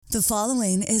The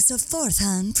following is a Fourth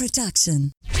Hand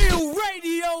production. Ill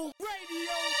Radio.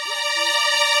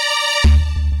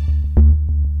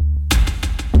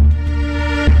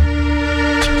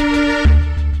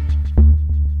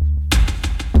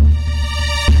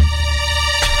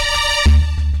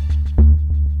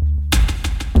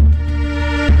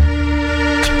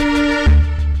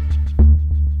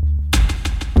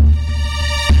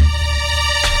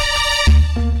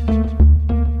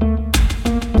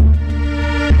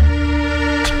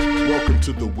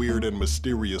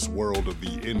 Mysterious world of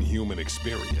the Inhuman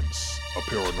Experience, a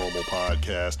paranormal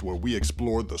podcast where we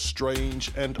explore the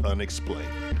strange and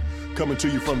unexplained. Coming to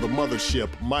you from the mothership,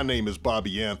 my name is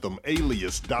Bobby Anthem,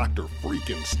 alias Dr.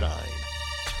 Freakenstein.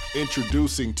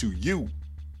 Introducing to you,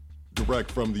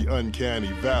 direct from the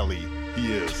Uncanny Valley,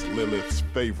 he is Lilith's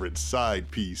favorite side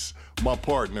piece, my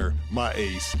partner, my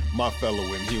ace, my fellow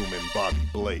Inhuman, Bobby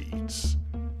Blades.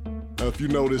 Now, if you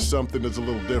notice something that's a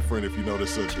little different, if you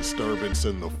notice a disturbance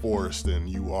in the force, then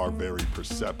you are very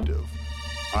perceptive.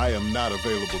 I am not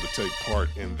available to take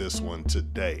part in this one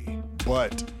today,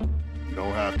 but you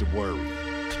don't have to worry.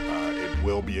 It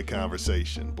will be a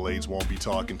conversation. Blades won't be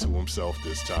talking to himself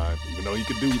this time. Even though he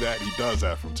can do that, he does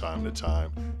that from time to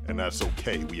time, and that's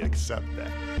okay. We accept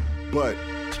that. But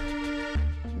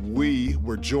we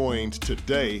were joined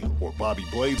today, or Bobby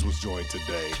Blades was joined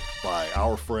today, by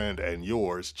our friend and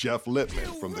yours, Jeff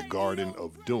Lippman from the Garden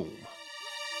of Doom.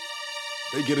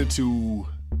 They get into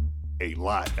a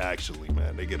lot, actually,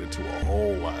 man. They get into a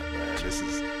whole lot, man.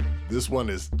 This one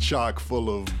is chock full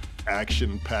of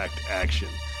action-packed action.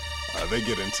 They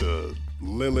get into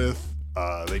Lilith.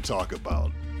 They talk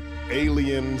about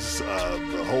aliens,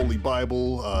 the Holy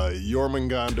Bible.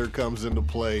 Jormungandr comes into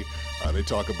play. They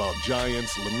talk about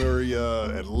giants,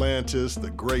 Lemuria, Atlantis, the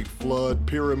Great Flood,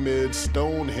 pyramids,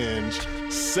 Stonehenge,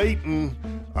 Satan.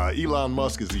 Elon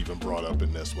Musk is even brought up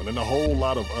in this one, and a whole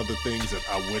lot of other things that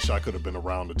I wish I could have been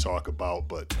around to talk about,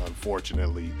 but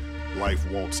unfortunately, life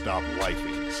won't stop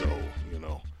lifing, so, you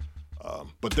know.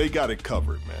 But they got it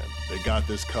covered, man. They got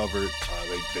this covered.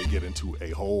 They get into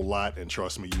a whole lot, and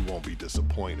trust me, you won't be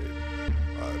disappointed.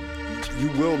 You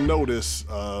will notice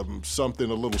something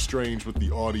a little strange with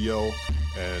the audio,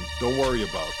 and don't worry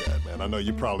about that, man. I know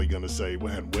you're probably going to say,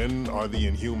 when are the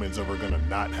Inhumans ever going to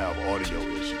not have audio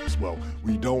issues? Well,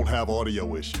 we don't have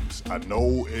audio issues. I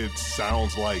know it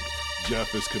sounds like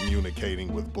Jeff is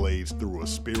communicating with Blades through a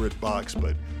spirit box,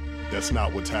 but that's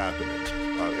not what's happening.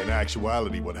 In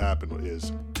actuality, what happened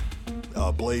is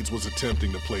Blades was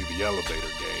attempting to play the elevator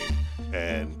game,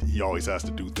 and he always has to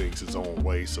do things his own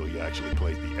way, so he actually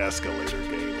played the escalator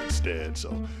game instead.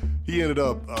 So he ended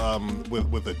up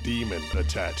with a demon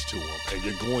attached to him, and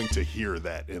you're going to hear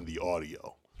that in the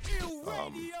audio.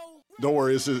 Don't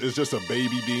worry, it's just a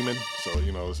baby demon, so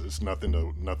you know it's nothing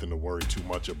to worry too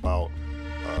much about.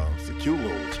 It's a cute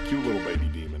little baby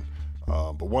demon.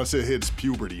 But once it hits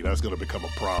puberty, that's going to become a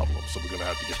problem, so we're going to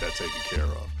have to get that taken care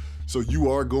of. So you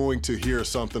are going to hear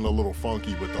something a little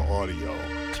funky with the audio.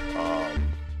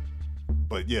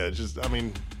 But yeah,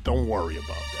 don't worry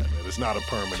about that, man. It's not a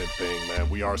permanent thing, man.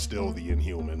 We are still the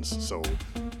Inhumans, so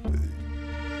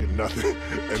nothing.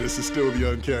 And this is still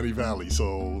the Uncanny Valley,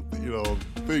 so, you know,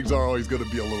 things are always going to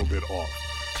be a little bit off.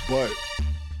 But,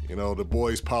 you know, the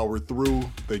boys power through,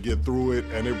 they get through it,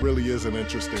 and it really is an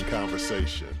interesting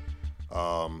conversation.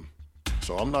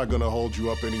 So I'm not going to hold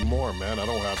you up anymore, man. I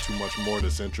don't have too much more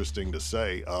that's interesting to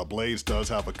say. Blades does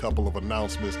have a couple of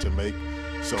announcements to make,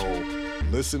 so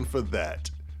listen for that.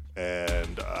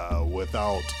 And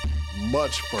without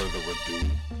much further ado,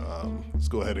 let's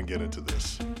go ahead and get into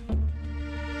this.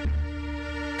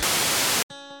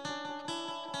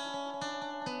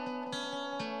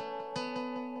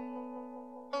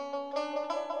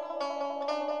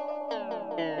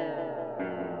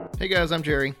 Hey guys, I'm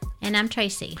Jerry. And I'm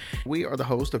Tracy. We are the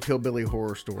host of Hillbilly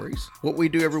Horror Stories. What we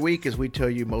do every week is we tell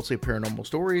you mostly paranormal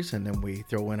stories, and then we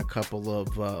throw in a couple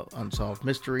of unsolved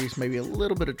mysteries, maybe a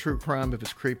little bit of true crime if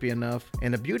it's creepy enough.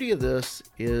 And the beauty of this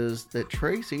is that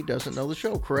Tracy doesn't know the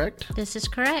show, correct? This is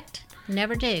correct.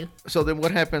 Never do. So then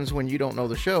what happens when you don't know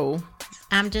the show?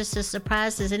 I'm just as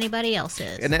surprised as anybody else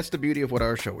is. And that's the beauty of what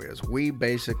our show is. We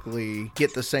basically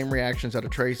get the same reactions out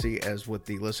of Tracy as what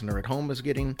the listener at home is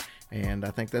getting. And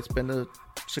I think that's been a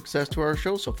success to our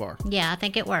show so far. Yeah, I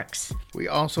think it works. We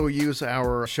also use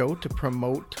our show to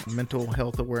promote mental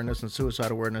health awareness and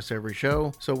suicide awareness every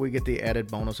show. So we get the added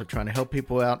bonus of trying to help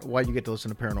people out while you get to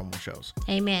listen to paranormal shows.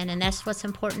 Amen. And that's what's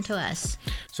important to us.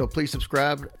 So please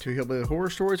subscribe to Hillbilly Horror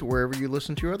Stories wherever you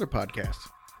listen to your other podcasts.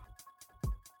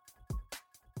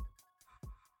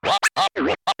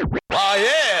 Oh,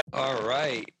 yeah. All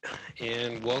right,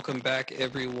 and welcome back,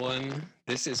 everyone.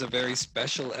 This is a very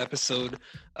special episode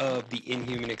of the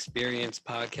Inhuman Experience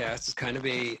podcast. It's kind of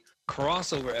a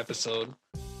crossover episode.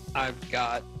 I've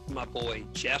got my boy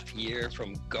Jeff here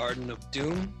from Garden of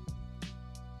Doom.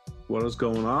 What is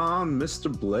going on,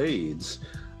 Mr. Blades?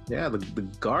 Yeah, the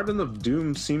Garden of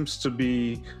Doom seems to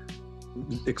be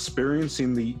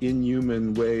experiencing the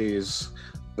inhuman ways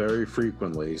very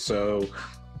frequently. So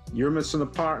you're missing a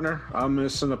partner, I'm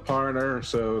missing a partner.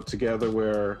 So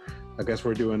together I guess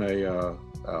we're doing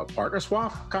a partner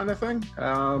swap kind of thing.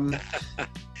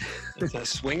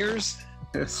 Swingers?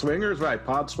 Swingers, right,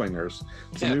 pod swingers.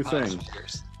 It's a new thing.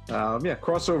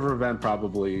 Crossover event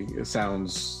probably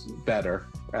sounds better.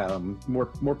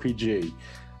 More PG.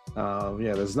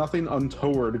 There's nothing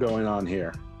untoward going on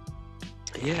here.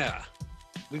 Yeah,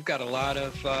 we've got a lot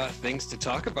of things to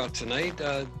talk about tonight.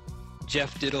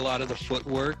 Jeff did a lot of the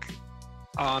footwork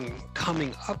on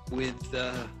coming up with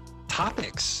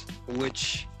topics,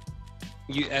 which,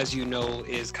 as you know,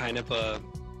 is kind of a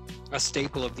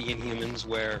staple of the Inhumans,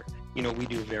 where we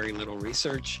do very little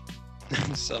research.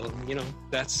 So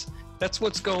that's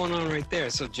what's going on right there.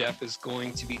 So Jeff is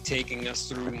going to be taking us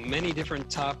through many different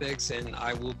topics, and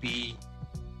I will be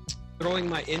throwing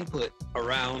my input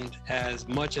around as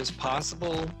much as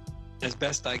possible, as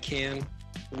best I can,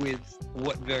 with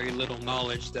what very little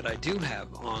knowledge that I do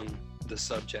have on the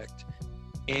subject.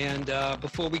 And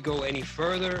before we go any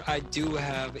further, I do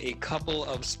have a couple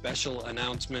of special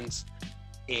announcements,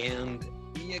 and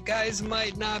you guys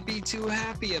might not be too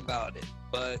happy about it,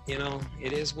 but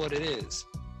it is what it is.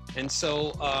 And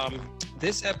so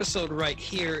this episode right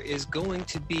here is going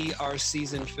to be our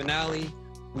season finale.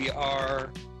 We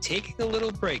are taking a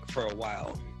little break for a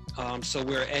while. So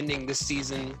we're ending this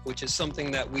season, which is something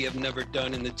that we have never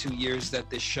done in the 2 years that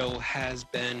this show has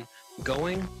been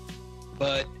going.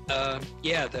 But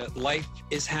the life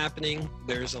is happening.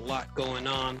 There's a lot going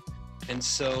on. And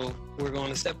so we're going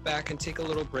to step back and take a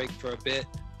little break for a bit,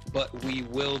 but we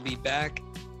will be back.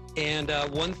 And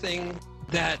one thing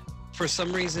that for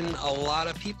some reason a lot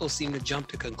of people seem to jump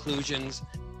to conclusions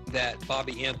that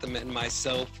Bobby Anthem and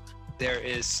myself, there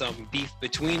is some beef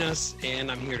between us,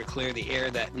 and I'm here to clear the air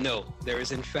that no, there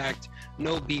is in fact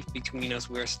no beef between us.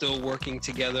 We're still working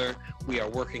together. We are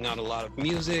working on a lot of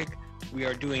music. We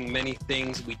are doing many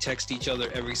things. We text each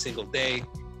other every single day.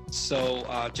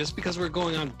 So just because we're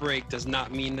going on break does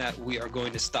not mean that we are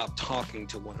going to stop talking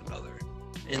to one another.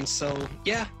 And so,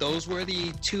 those were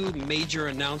the two major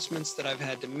announcements that I've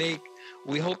had to make.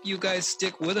 We hope you guys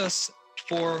stick with us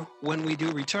for when we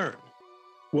do return.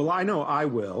 Well, I know I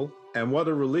will. And what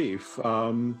a relief.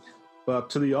 But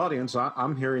to the audience,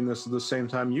 I'm hearing this at the same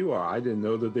time you are. I didn't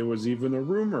know that there was even a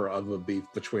rumor of a beef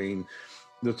between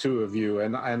the two of you.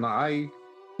 And I,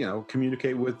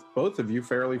 communicate with both of you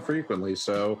fairly frequently.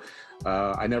 So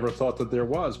I never thought that there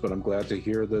was, but I'm glad to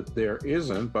hear that there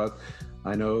isn't. But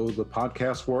I know the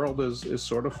podcast world is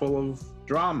sort of full of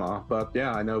drama. But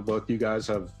I know both you guys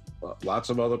have lots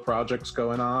of other projects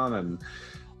going on and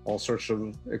all sorts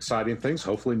of exciting things.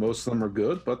 Hopefully most of them are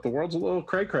good, but the world's a little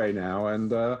cray-cray now.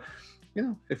 And,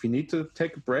 if you need to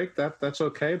take a break, that's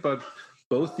okay. But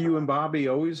both you and Bobby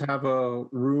always have a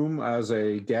room as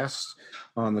a guest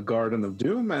on the Garden of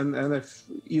Doom. And if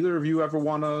either of you ever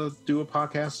want to do a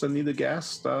podcast and need a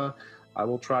guest, I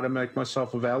will try to make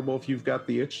myself available if you've got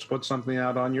the itch to put something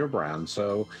out on your brand.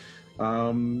 So,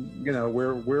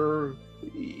 we're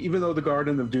even though the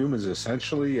Garden of Doom is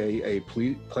essentially a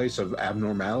place of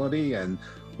abnormality and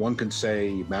one could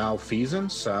say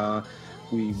malfeasance,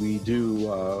 we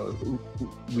do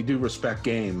respect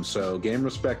games. So game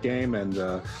respect game,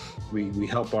 and we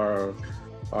help our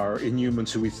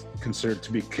Inhumans, who we consider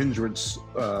to be kindred's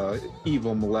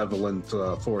evil, malevolent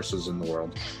forces in the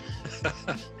world.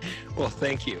 Well,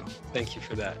 thank you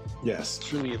for that. Yes,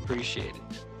 truly appreciate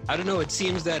it. I don't know. It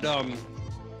seems that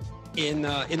in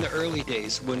the early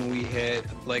days, when we had,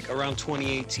 like, around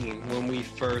 2018, when we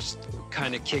first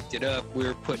kind of kicked it up, we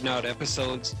were putting out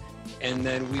episodes, and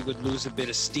then we would lose a bit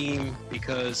of steam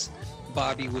because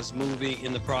Bobby was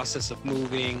in the process of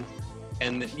moving,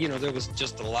 and there was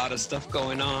just a lot of stuff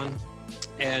going on,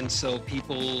 and so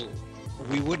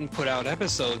we wouldn't put out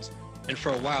episodes. And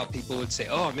for a while, people would say,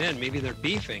 oh man, maybe they're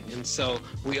beefing. And so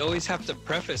we always have to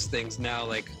preface things now,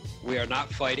 like, we are not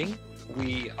fighting.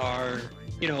 We are,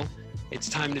 it's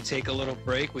time to take a little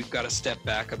break. We've got to step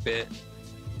back a bit.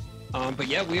 But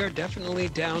we are definitely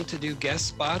down to do guest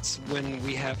spots when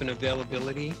we have an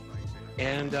availability.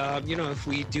 And, if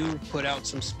we do put out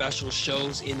some special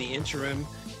shows in the interim,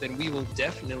 then we will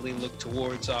definitely look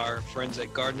towards our friends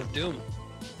at Garden of Doom.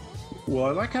 Well,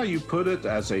 I like how you put it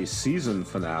as a season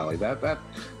finale. That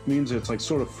means it's like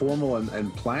sort of formal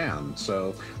and planned.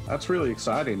 So that's really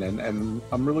exciting, and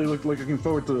I'm really looking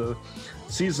forward to the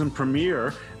season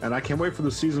premiere. And I can't wait for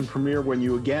the season premiere when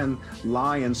you again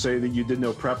lie and say that you did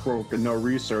no prep work and no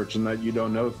research and that you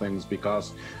don't know things,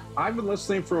 because I've been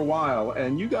listening for a while,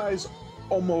 and you guys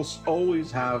almost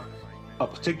always have a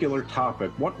particular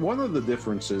topic. One of the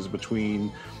differences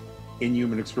between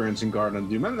Inhuman Experience and Garden of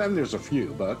Doom, and then there's a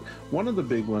few, but one of the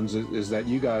big ones is that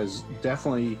you guys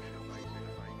definitely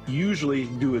usually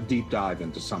do a deep dive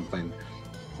into something.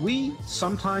 We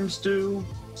sometimes do.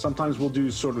 Sometimes we'll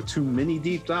do sort of 2 mini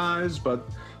deep dives, but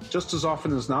just as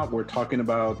often as not, we're talking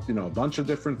about, a bunch of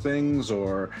different things,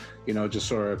 or, just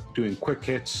sort of doing quick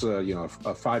hits, a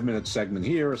 5-minute segment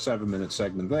here, a 7-minute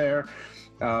segment there.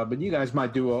 But you guys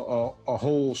might do a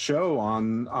whole show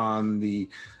on the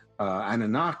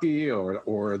Anunnaki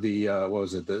or the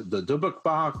the Dybbuk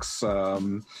box,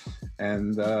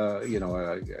 and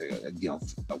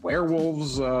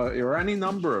werewolves, or any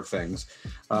number of things,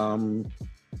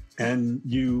 and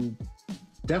you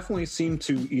definitely seem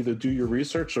to either do your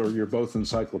research or you're both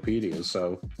encyclopedias.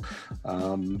 So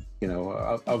of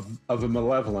a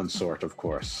malevolent sort, of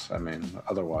course. I mean,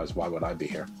 otherwise why would I be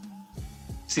here?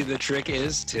 See, the trick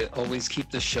is to always keep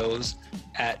the shows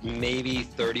at maybe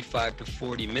 35 to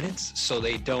 40 minutes, so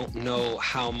they don't know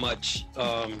how much,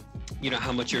 how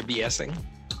much you're BSing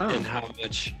and how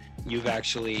much you've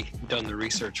actually done the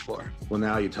research for. Well,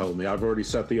 now you told me. I've already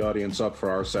set the audience up for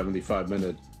our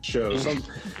 75-minute show.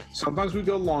 Sometimes we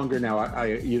go longer now.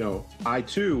 I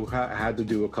too had to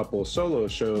do a couple of solo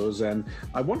shows, and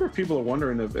I wonder if people are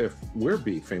wondering if we're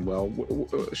beefing. Well,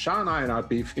 Sean and I are not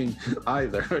beefing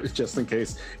either, just in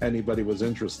case anybody was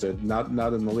interested. Not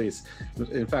in the least.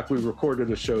 In fact, we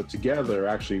recorded a show together,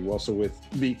 actually, also with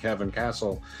the Kevin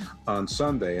Castle on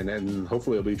Sunday, and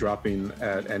hopefully it'll be dropping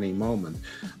at any moment.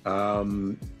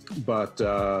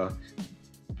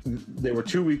 There were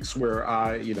 2 weeks where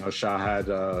Shah had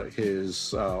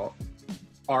his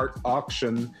art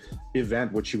auction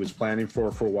event, which he was planning for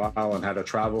a while and had to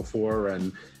travel for,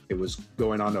 and it was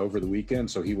going on over the weekend,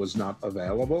 so he was not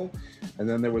available. And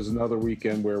then there was another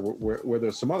weekend where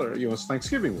there's some other, it's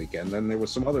Thanksgiving weekend, then there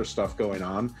was some other stuff going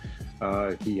on.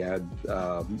 He had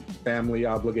family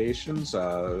obligations.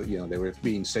 They were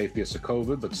being safe because of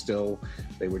COVID, but still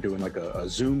they were doing like a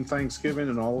Zoom Thanksgiving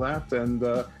and all that. And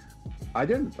I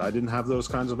didn't have those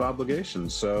kinds of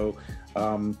obligations. So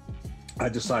I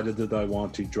decided that I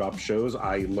want to drop shows.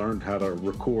 I learned how to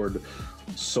record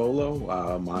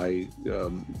solo. My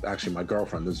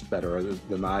girlfriend is better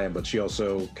than I am, but she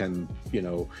also can,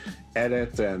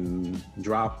 edit and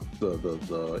drop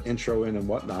the intro in and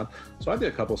whatnot. So I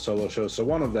did a couple solo shows. So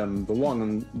one of them,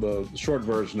 the short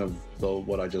version of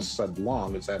what I just said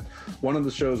long, is that one of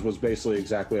the shows was basically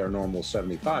exactly our normal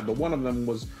 75, but one of them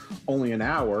was only an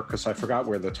hour because I forgot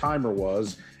where the timer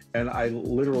was. And I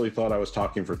literally thought I was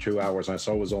talking for 2 hours, and I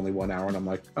saw it was only 1 hour, and I'm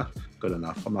like, good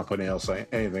enough. I'm not putting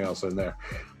anything else in there.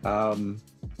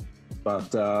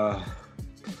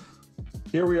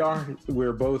 Here we are.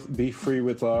 We're both beef-free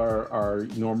with our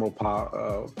normal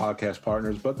podcast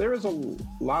partners, but there is a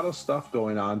lot of stuff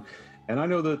going on. And I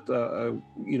know that,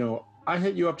 I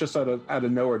hit you up just out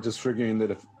of nowhere, just figuring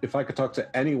that if I could talk to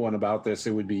anyone about this,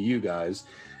 it would be you guys.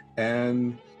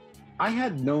 And I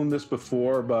had known this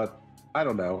before, but I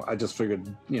don't know. I just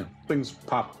figured, things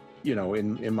pop,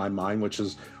 in my mind, which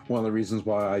is one of the reasons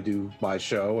why I do my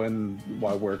show and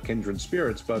why we're kindred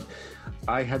spirits. But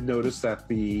I had noticed that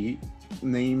the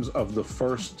names of the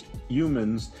first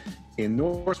humans in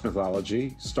Norse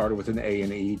mythology started with an A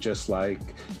and E, just like,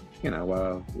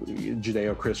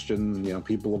 Judeo-Christian,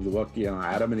 people of the book,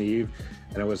 Adam and Eve.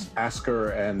 And it was Asker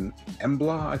and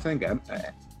Embla, I think,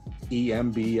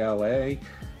 Embla.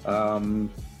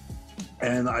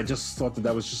 And I just thought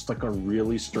that was just like a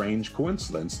really strange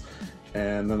coincidence.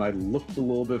 And then I looked a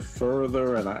little bit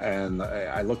further, and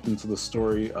I looked into the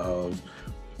story of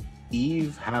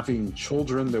Eve having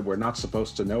children that we're not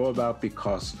supposed to know about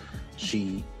because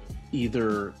she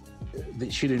didn't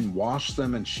wash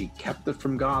them and she kept it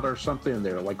from God or something, and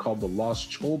they're like called the lost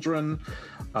children.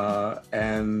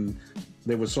 And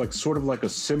there was like sort of like a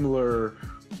similar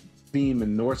theme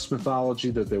in Norse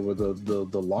mythology, that there were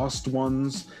the lost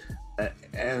ones.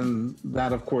 And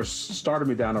that, of course, started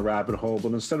me down a rabbit hole.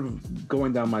 But instead of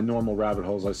going down my normal rabbit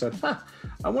holes, I said,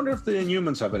 I wonder if the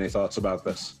Inhumans have any thoughts about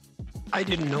this. I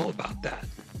didn't know about that.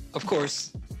 Of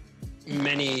course,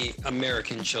 many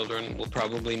American children will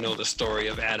probably know the story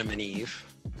of Adam and Eve.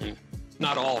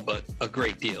 Not all, but a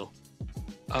great deal.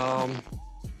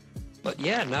 But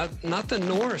yeah, not the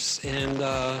Norse. And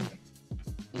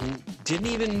Didn't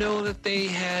even know that they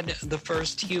had the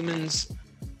first humans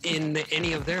in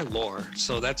any of their lore,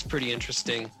 so that's pretty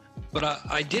interesting. But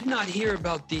I did not hear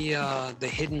about the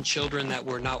hidden children that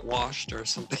were not washed or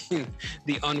something.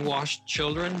 The unwashed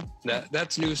children.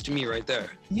 That's news to me right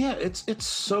there. Yeah, it's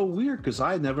so weird because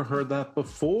I had never heard that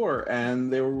before,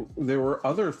 and there were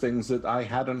other things that I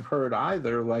hadn't heard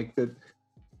either, like that.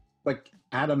 Like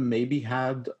Adam maybe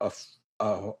had a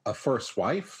first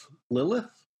wife, Lilith.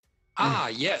 Ah,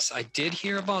 yes, I did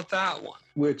hear about that one.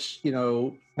 Which, you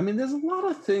know, I mean, there's a lot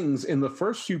of things in the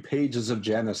first few pages of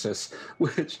Genesis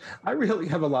which I really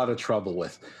have a lot of trouble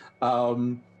with.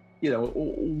 One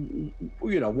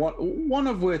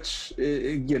of which,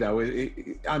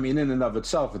 I mean, in and of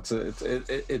itself, it's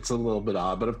a little bit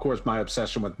odd. But of course, my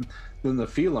obsession with the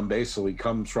Nephilim basically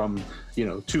comes from,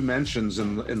 two mentions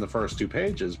in the first two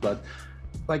pages. But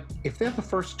like, if they're the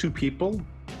first two people,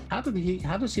 how does he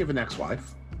have an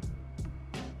ex-wife?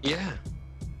 Yeah.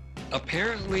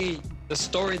 Apparently, the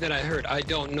story that I heard, I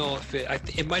don't know if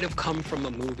it might have come from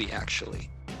a movie,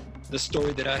 actually. The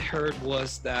story that I heard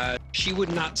was that she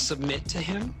would not submit to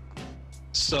him.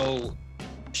 So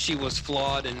she was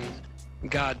flawed, and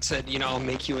God said, I'll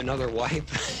make you another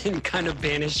wife, and kind of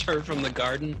banished her from the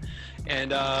garden,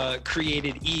 and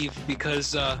created Eve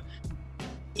because upon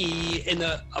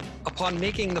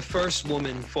making the first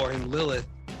woman for him, Lilith,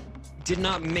 did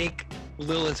not make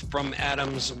Lilith from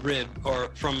Adam's rib or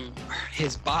from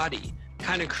his body,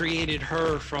 kind of created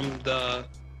her from the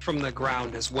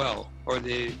ground as well, or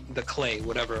the clay,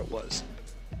 whatever it was.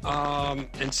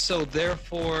 And so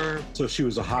therefore... So she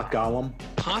was a hot golem?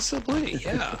 Possibly,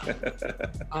 yeah.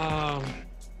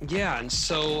 Yeah, and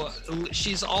so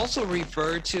she's also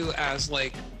referred to as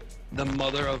like the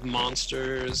mother of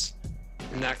monsters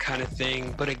and that kind of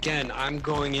thing. But again, I'm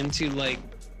going into like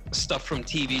stuff from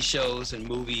TV shows and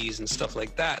movies and stuff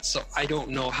like that, so I don't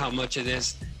know how much of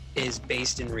this is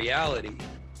based in reality.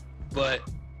 But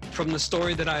from the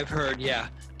story that I've heard, yeah,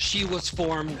 she was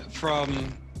formed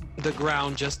from the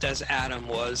ground just as Adam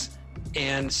was,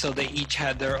 and so they each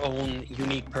had their own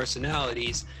unique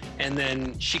personalities, and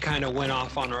then she kind of went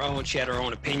off on her own. She had her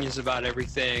own opinions about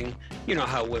everything. You know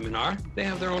how women are, they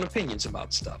have their own opinions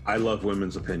about stuff. I love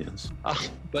women's opinions.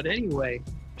 But anyway,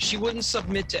 she wouldn't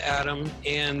submit to Adam,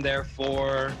 and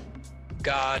therefore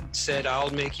God said,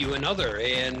 I'll make you another,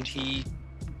 and he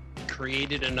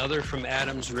created another from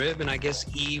Adam's rib, and I guess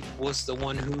Eve was the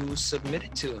one who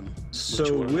submitted to him.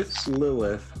 So with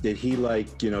Lilith, did he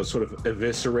sort of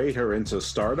eviscerate her into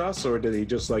stardust, or did he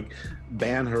just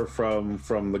ban her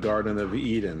from the Garden of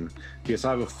Eden? Because I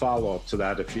have a follow-up to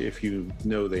that if you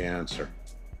know the answer.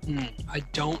 I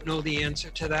don't know the answer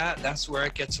to that. That's where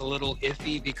it gets a little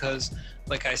iffy because,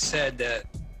 like I said, that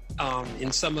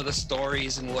in some of the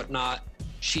stories and whatnot,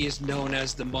 she is known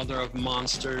as the mother of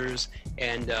monsters.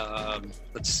 And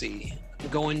let's see,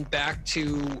 going back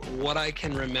to what I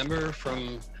can remember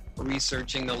from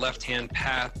researching the Left-Hand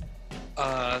Path,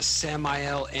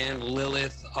 Samael and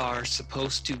Lilith are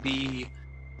supposed to be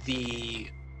the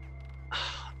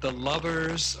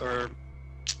lovers, or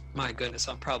my goodness,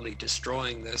 I'm probably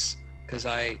destroying this because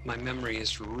my memory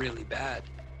is really bad.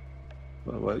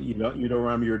 Well, you don't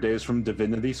remember your days from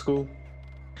Divinity School?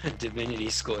 Divinity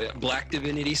School, yeah. Black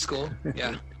Divinity School,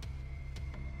 yeah.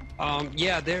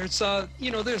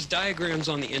 There's diagrams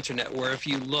on the internet where if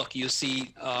you look, you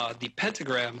see the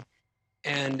pentagram,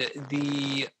 and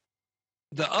the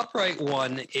upright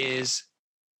one is...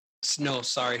 No,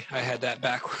 sorry, I had that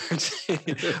backwards.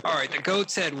 All right, the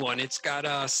goat's head one. It's got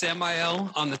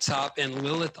Samael on the top and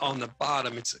Lilith on the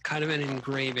bottom. It's kind of an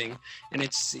engraving, and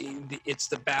it's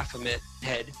the Baphomet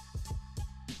head.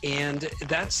 And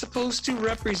that's supposed to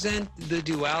represent the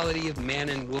duality of man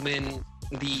and woman,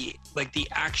 the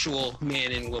actual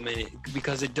man and woman,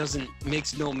 because it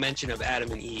makes no mention of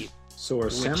Adam and Eve. So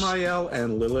are Samael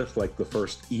and Lilith like the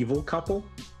first evil couple?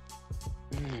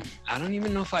 I don't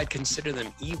even know if I'd consider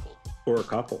them evil. Or a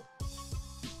couple.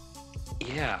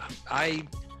 Yeah,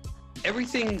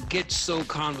 everything gets so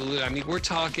convoluted. I mean, we're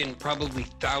talking probably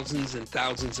thousands and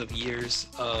thousands of years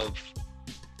of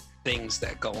things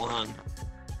that go on.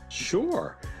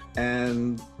 Sure.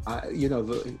 And, a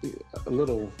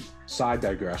little side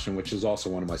digression, which is also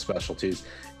one of my specialties,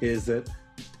 is that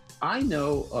I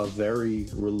know a very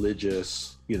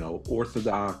religious,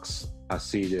 Orthodox,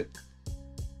 Hasidic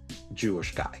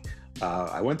Jewish guy.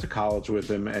 I went to college with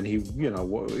him, and he was,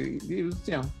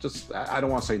 just, I don't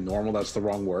want to say normal, that's the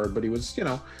wrong word, but he was,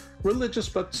 religious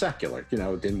but secular,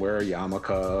 didn't wear a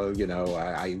yarmulke,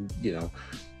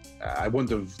 I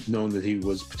wouldn't have known that he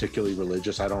was particularly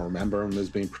religious. I don't remember him as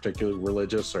being particularly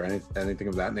religious or anything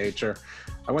of that nature.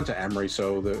 I went to Emory,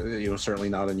 so certainly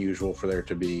not unusual for there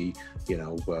to be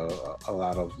a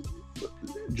lot of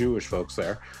Jewish folks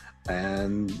there,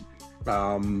 and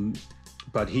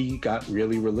but he got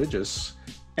really religious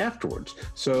afterwards.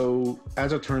 So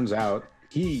as it turns out,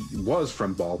 he was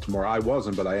from Baltimore. I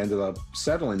wasn't, but I ended up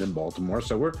settling in Baltimore.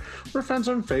 So we're friends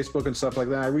on Facebook and stuff like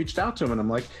that. I reached out to him and I'm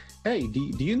like, hey,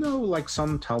 do you know like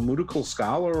some Talmudical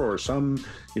scholar or some,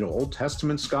 Old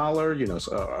Testament scholar,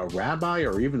 a rabbi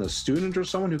or even a student or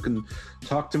someone who can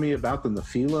talk to me about the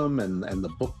Nephilim and the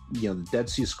book, the Dead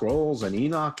Sea Scrolls and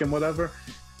Enoch and whatever?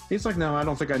 He's like, no, I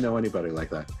don't think I know anybody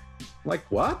like that. Like,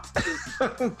 what?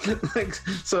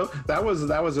 So that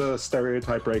was a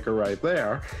stereotype breaker right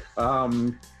there.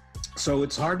 So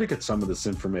it's hard to get some of this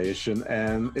information,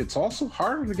 and it's also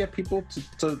harder to get people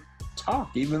to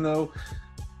talk, even though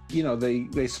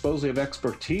they supposedly have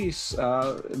expertise,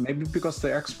 maybe because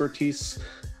the expertise,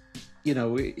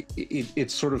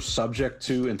 it's sort of subject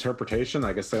to interpretation.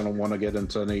 I guess they don't want to get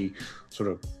into any sort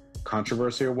of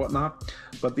controversy or whatnot.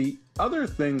 But the other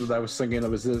thing that I was thinking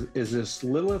of is this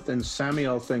Lilith and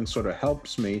Samael thing sort of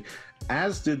helps me,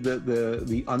 as did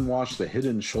the unwashed, the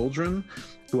hidden children,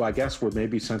 who I guess were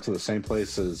maybe sent to the same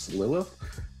place as Lilith.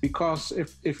 Because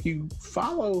if you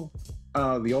follow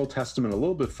the Old Testament a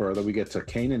little bit further, we get to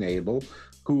Cain and Abel,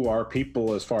 who are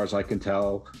people, as far as I can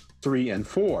tell, 3 and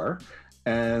 4.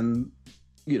 And,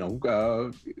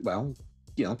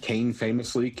 Cain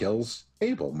famously kills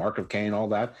Abel, Mark of Cain, all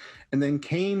that. And then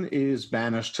Cain is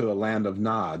banished to the land of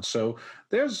Nod. So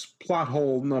there's plot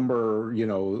hole number,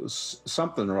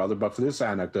 something or other. But for this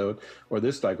anecdote or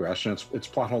this digression, it's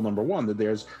plot hole number 1, that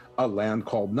there's a land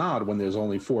called Nod when there's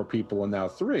only 4 people and now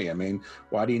 3. I mean,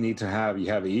 why do you need to have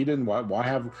Eden? Why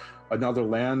have another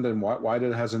land, and why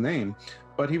did it has a name?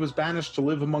 But he was banished to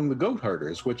live among the goat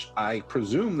herders, which I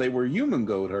presume they were human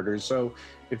goat herders. So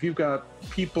if you've got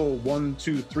people 1,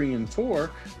 2, 3, and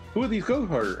 4, who are these goat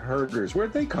herders?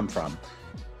 Where'd they come from?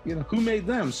 Who made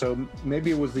them? So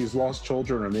maybe it was these lost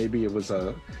children, or maybe it was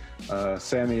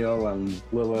Samael and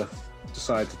Lilith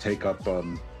decided to take up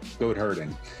goat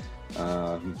herding.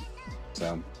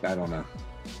 So I don't know.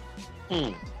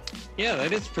 Yeah,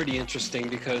 that is pretty interesting,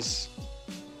 because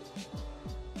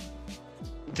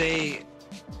they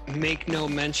make no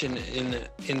mention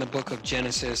in the book of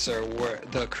Genesis, or where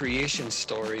the creation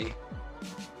story,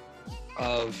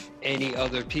 of any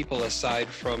other people aside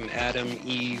from Adam,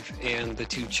 Eve, and the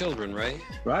 2 children, right?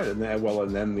 Right, and then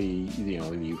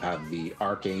you have the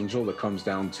archangel that comes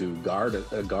down to guard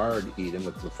Eden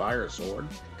with the fire sword,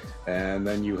 and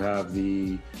then you have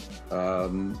the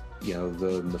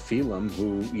Nephilim,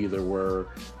 who either were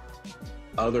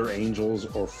other angels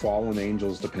or fallen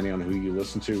angels, depending on who you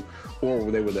listen to,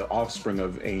 or they were the offspring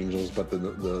of angels. But the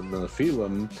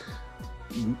Nephilim,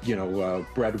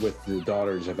 bred with the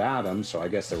daughters of Adam, so I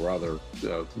guess there were other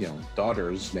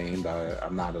daughters named.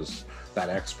 I'm not that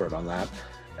expert on that,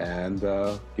 and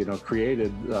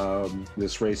created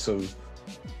this race of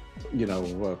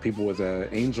people with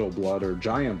angel blood or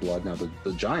giant blood. Now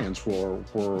the giants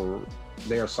were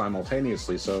there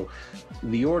simultaneously, so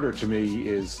the order to me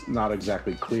is not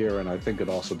exactly clear, and I think it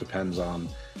also depends on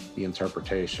the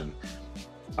interpretation.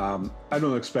 I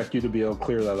don't expect you to be able to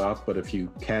clear that up, but if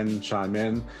you can, chime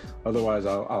in. Otherwise,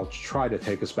 I'll try to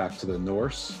take us back to the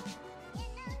Norse.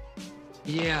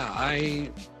 Yeah,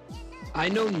 I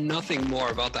know nothing more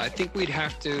about that. I think we'd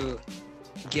have to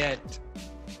get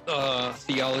a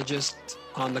theologist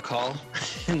on the call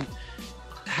and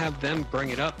have them bring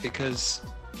it up, because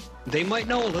they might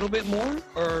know a little bit more,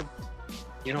 or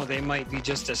they might be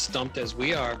just as stumped as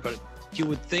we are. But you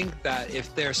would think that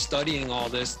if they're studying all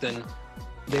this, then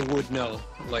they would know,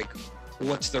 like,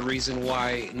 what's the reason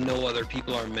why no other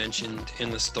people are mentioned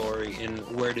in the story, and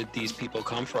where did these people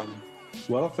come from?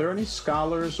 Well, if there are any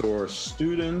scholars or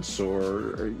students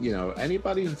or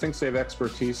anybody who thinks they have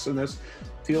expertise in this,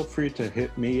 feel free to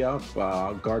hit me up.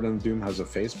 Garden of Doom has a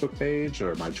Facebook page,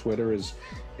 or my Twitter is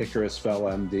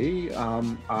IcarusFellMD.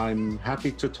 I'm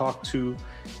happy to talk to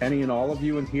any and all of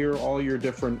you and hear all your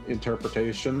different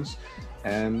interpretations,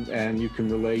 and you can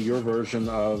relay your version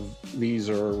of these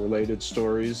or related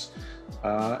stories,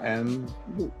 and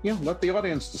let the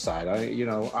audience decide.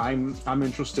 I'm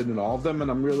interested in all of them, and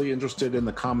I'm really interested in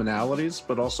the commonalities,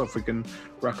 but also if we can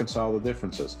reconcile the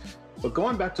differences. But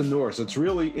going back to Norse, it's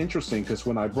really interesting, because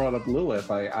when I brought up Lilith,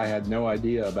 I had no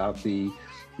idea about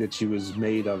that she was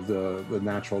made of the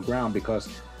natural ground, because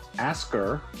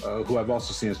Asker, who I've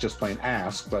also seen as just plain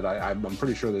Ask, but I'm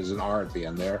pretty sure there's an R at the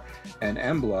end there, and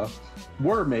Embla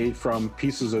were made from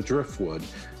pieces of driftwood.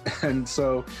 And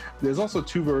so there's also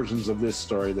two versions of this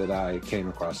story that I came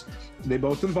across. They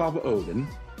both involve Odin.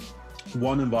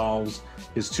 One involves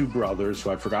his two brothers,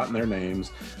 who I've forgotten their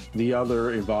names. The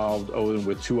other involved Odin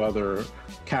with two other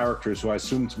characters who I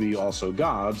assume to be also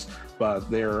gods, but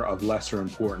they're of lesser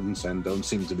importance and don't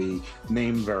seem to be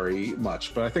named very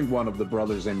much. But I think one of the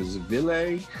brothers' name is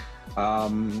Vili, or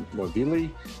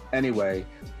Vili. Anyway,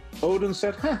 Odin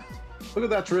said, look at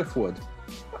that driftwood.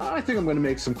 I think I'm going to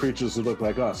make some creatures that look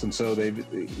like us. And so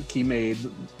he made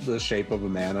the shape of a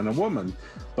man and a woman.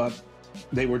 But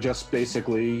they were just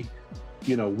basically,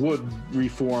 wood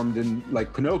reformed in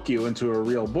like Pinocchio into a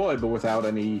real boy, but without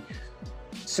any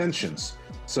sentience.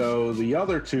 So the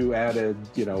other two added,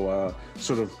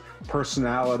 sort of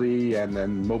personality and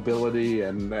then mobility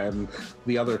and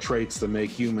the other traits that make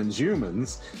humans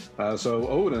humans. So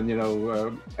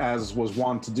Odin, as was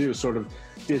wont to do, sort of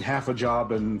did half a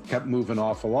job and kept moving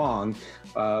off along.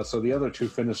 So the other two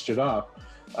finished it up.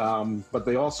 But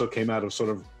they also came out of sort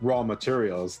of raw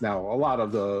materials. Now, a lot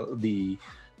of the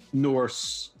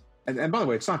Norse, and by the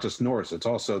way, it's not just Norse, it's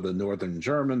also the Northern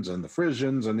Germans and the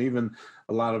Frisians, and even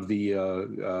a lot of the,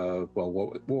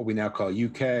 what we now call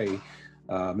UK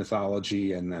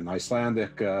mythology and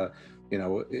Icelandic,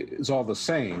 is all the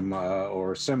same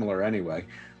or similar anyway.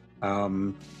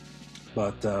 So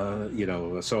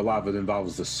a lot of it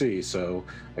involves the sea. So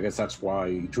I guess that's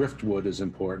why driftwood is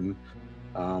important.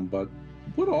 But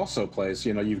wood also plays,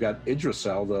 you've got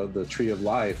Yggdrasil, the tree of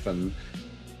life, and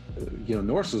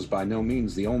Norse is by no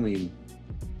means the only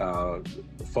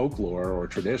folklore or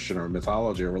tradition or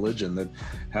mythology or religion that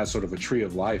has sort of a tree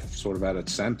of life sort of at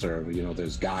its center.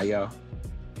 There's Gaia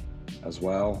as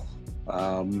well.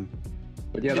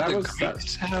 But yeah, Did the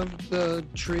Greeks have the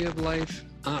tree of life?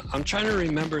 I'm trying to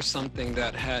remember something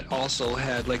that had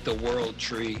like the world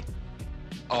tree,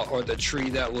 or the tree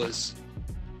that was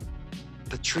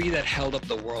the tree that held up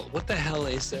the world. What the hell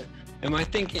is that? Am I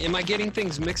getting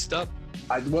things mixed up?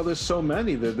 Well, there's so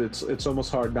many that it's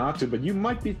almost hard not to. But you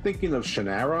might be thinking of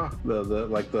Shannara, the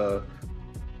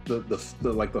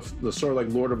sort of like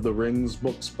Lord of the Rings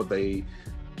books, but they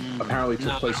apparently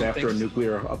took place after a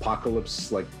nuclear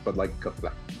apocalypse,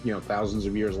 thousands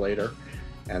of years later,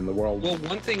 and the world. Well,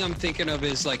 one thing I'm thinking of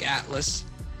is like Atlas,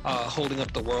 holding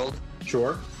up the world.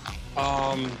 Sure.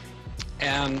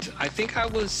 And I think I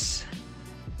was,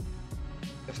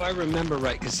 if I remember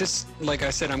right, because this, like I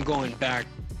said, I'm going back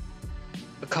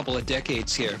a couple of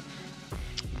decades here,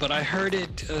 but I heard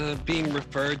it being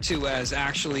referred to as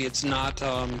actually it's not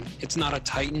a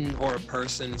titan or a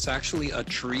person. It's actually a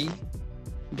tree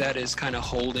that is kind of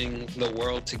holding the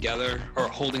world together, or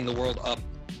holding the world up,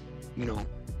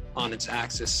 on its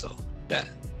axis. So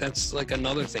that's like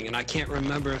another thing, and I can't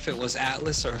remember if it was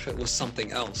Atlas or if it was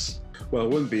something else. Well, it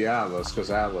wouldn't be Atlas, because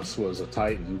Atlas was a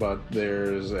titan, but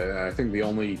there's I think the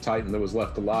only titan that was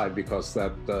left alive, because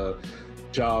that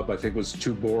job I think was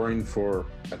too boring for,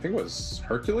 I think it was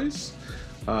Hercules.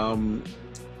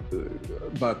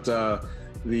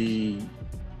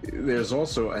 There's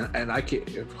also, and I can't,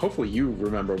 hopefully you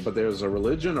remember, but there's a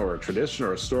religion or a tradition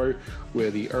or a story where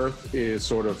the earth is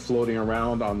sort of floating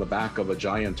around on the back of a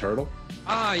giant turtle.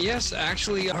 Ah, yes,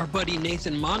 actually our buddy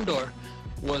Nathan Mondor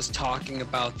was talking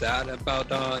about that,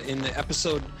 in the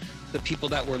episode The People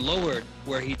That Were Lowered,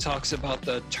 where he talks about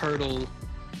the turtle,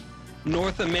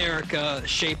 North America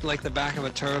shaped like the back of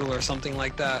a turtle or something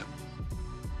like that.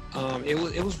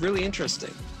 It was really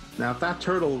interesting. Now, if that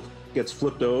turtle gets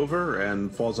flipped over and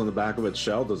falls on the back of its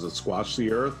shell, does it squash the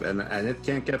earth and it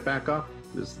can't get back up?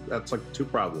 That's like two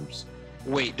problems.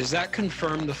 Wait, does that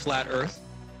confirm the flat earth?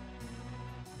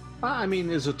 I mean,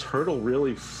 is a turtle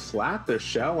really flat? Their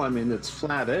shell, I mean, it's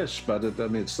flat-ish, but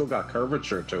it's still got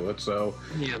curvature to it, so...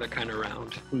 Yeah, they're kind of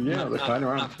round. Yeah, they're kind of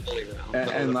round. Not fully round.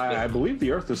 And I believe the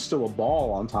Earth is still a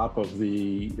ball on top of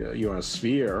the, a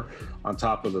sphere on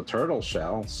top of the turtle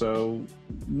shell. So,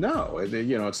 no,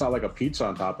 it's not like a pizza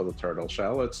on top of the turtle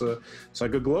shell. It's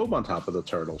like a globe on top of the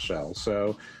turtle shell.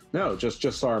 So, no,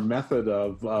 just our method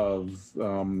of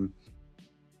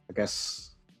I guess...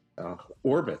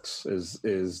 orbits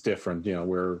is different.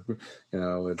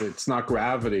 It's not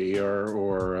gravity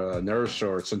or inertia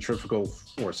or centrifugal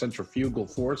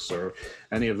force or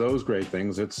any of those great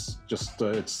things. It's just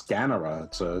it's Ganara.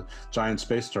 It's a giant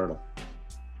space turtle.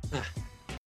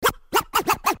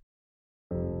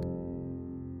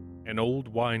 An old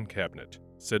wine cabinet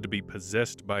said to be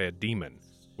possessed by a demon,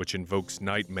 which invokes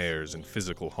nightmares and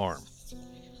physical harm.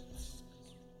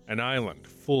 An island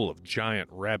full of giant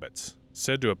rabbits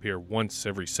said to appear once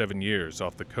every 7 years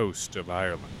off the coast of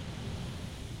Ireland.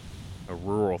 A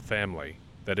rural family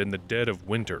that in the dead of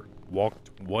winter walked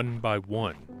one by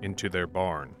one into their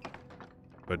barn,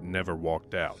 but never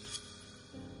walked out.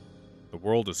 The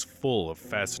world is full of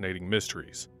fascinating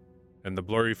mysteries, and the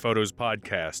Blurry Photos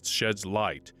podcast sheds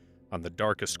light on the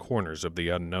darkest corners of the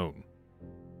unknown.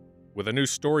 With a new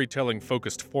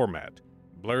storytelling-focused format,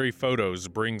 Blurry Photos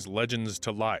brings legends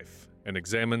to life and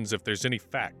examines if there's any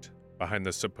fact behind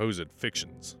the supposed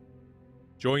fictions.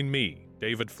 Join me,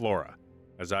 David Flora,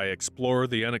 as I explore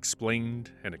the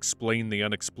unexplained and explain the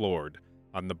unexplored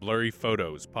on the Blurry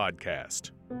Photos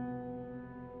podcast.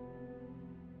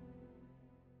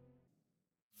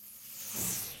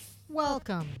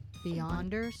 Welcome,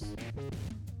 Beyonders.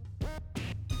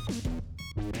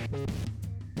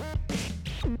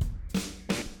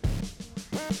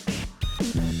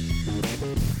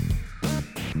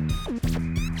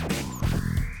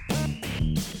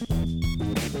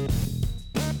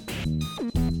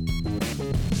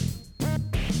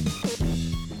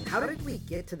 How did we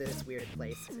get to this weird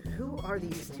place? Who are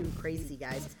these two crazy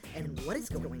guys, and what is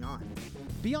going on?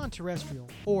 Beyond Terrestrial,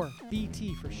 or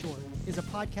BT for short, is a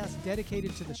podcast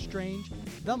dedicated to the strange,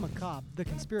 the macabre, the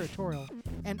conspiratorial,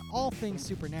 and all things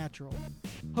supernatural.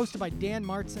 Hosted by Dan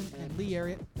Martson and Lee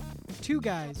Ariett, two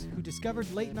guys who discovered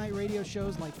late-night radio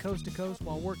shows like Coast to Coast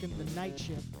while working the night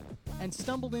shift, and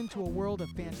stumbled into a world of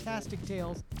fantastic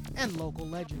tales and local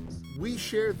legends. We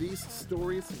share these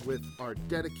stories with our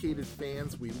dedicated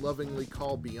fans we lovingly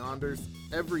call Beyonders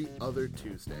every other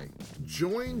Tuesday.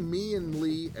 Join me and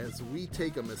Lee as we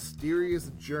take a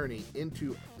mysterious journey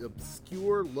into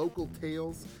obscure local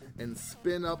tales and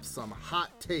spin up some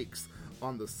hot takes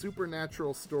on the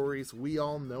supernatural stories we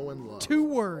all know and love. 2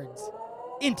 words: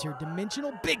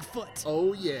 interdimensional Bigfoot.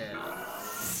 Oh yeah.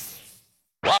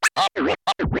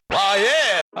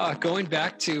 Going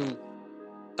back to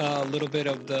a little bit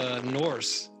of the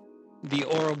Norse, the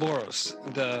Ouroboros,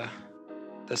 the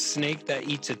snake that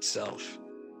eats itself.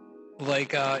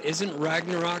 Like, isn't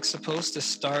Ragnarok supposed to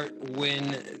start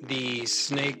when the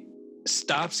snake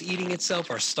stops eating itself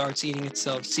or starts eating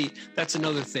itself? See, that's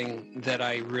another thing that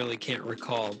I really can't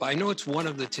recall, but I know it's one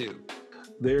of the two.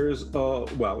 There's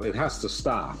well, it has to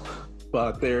stop,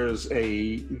 but there's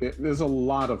a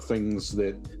lot of things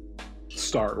that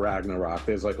start Ragnarok.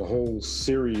 There's like a whole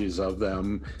series of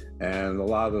them, and a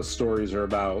lot of the stories are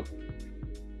about,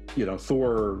 you know,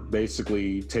 Thor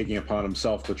basically taking upon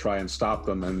himself to try and stop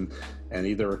them, and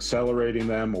either accelerating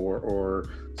them or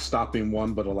stopping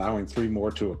one but allowing 3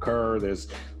 more to occur.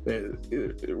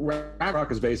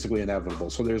 Ragnarok is basically inevitable,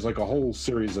 so there's like a whole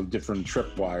series of different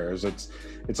tripwires. It's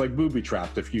like booby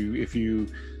trapped. If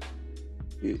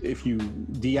you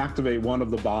deactivate one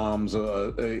of the bombs,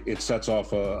 it sets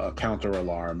off a counter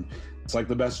alarm. It's like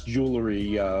the best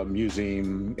jewelry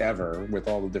museum ever with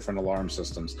all the different alarm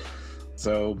systems.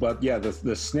 So, but yeah,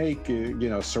 the snake,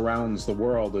 surrounds the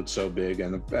world. It's so big,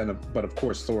 but of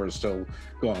course Thor is still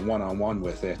going one-on-one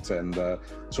with it and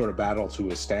sort of battle to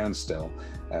a standstill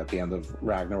at the end of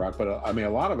Ragnarok. But I mean, a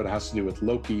lot of it has to do with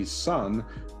Loki's son,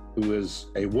 who is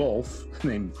a wolf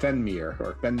named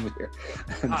Fenrir. And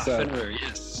Fenrir,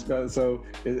 yes. So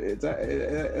it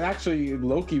actually,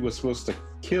 Loki was supposed to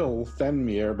kill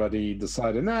Fenrir, but he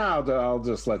decided, no, I'll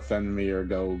just let Fenrir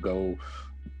go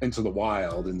into the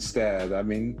wild instead. I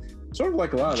mean, sort of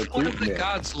like a lot of the One Greek of the myth.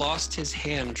 gods lost his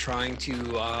hand trying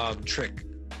to trick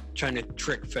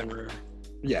Fenrir.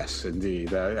 Yes,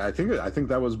 indeed. I think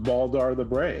that was Baldar the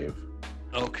Brave.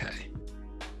 Okay.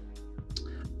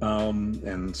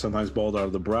 And sometimes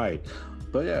Baldar the Bright.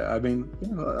 But yeah, I mean,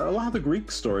 a lot of the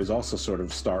Greek stories also sort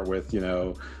of start with,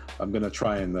 I'm going to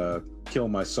try and kill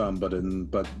my son, but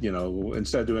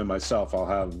instead of doing it myself, I'll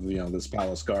have, this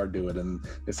palace guard do it. And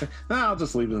they say, I'll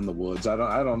just leave it in the woods.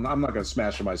 I'm not going to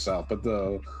smash it myself, but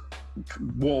the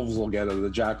wolves will get it, the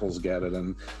jackals get it.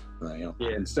 And,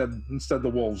 instead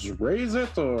the wolves raise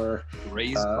it, or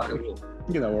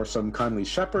or some kindly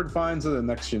shepherd finds it, and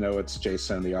next it's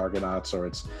Jason and the Argonauts, or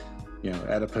it's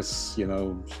Oedipus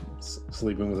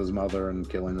sleeping with his mother and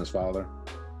killing his father.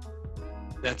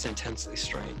 That's intensely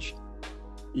strange.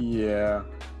 Yeah.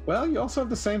 Well, you also have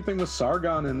the same thing with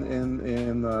Sargon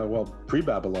in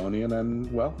pre-Babylonian, and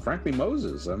frankly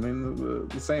Moses. I mean,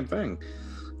 the same thing.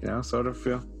 Sort of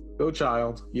go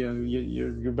child.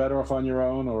 You're better off on your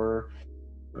own, or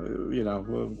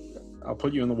I'll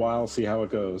put you in the wild, see how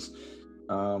it goes.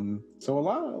 So a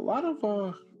lot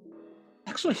of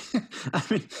actually, I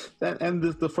mean, and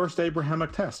the first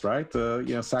Abrahamic test, right?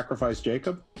 Sacrifice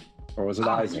Jacob, or was it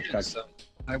Isaac? Yes.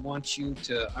 I want you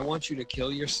to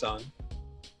kill your son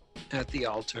at the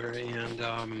altar, and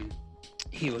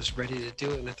he was ready to do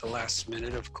it, and at the last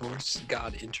minute, of course,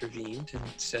 God intervened and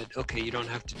said, okay, you don't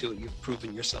have to do it. You've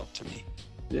proven yourself to me.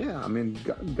 Yeah, I mean,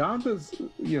 God is,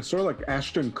 sort of like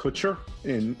Ashton Kutcher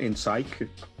in Psych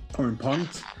or in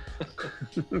Punk'd.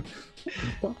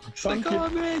 It's like, oh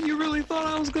man, you really thought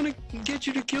I was going to get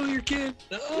you to kill your kid?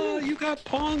 Oh, you got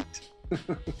punked.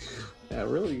 Yeah,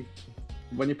 really,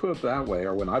 when you put it that way,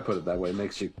 or when I put it that way, it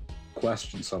makes you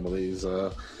question some of these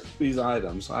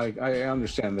items. I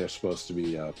understand they're supposed to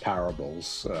be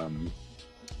parables,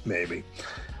 maybe.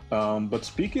 But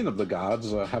speaking of the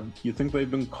gods, you think they've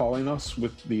been calling us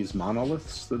with these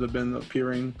monoliths that have been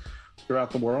appearing throughout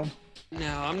the world?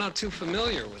 No, I'm not too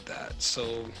familiar with that,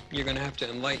 so you're going to have to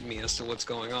enlighten me as to what's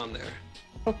going on there.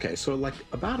 Okay, so like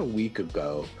about a week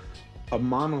ago, a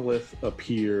monolith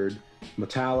appeared,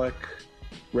 metallic,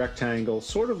 rectangle,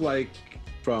 sort of like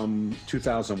from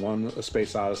 2001, A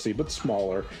Space Odyssey, but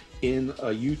smaller, in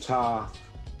a Utah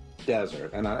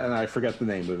desert. And I forget the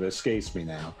name of it, escapes me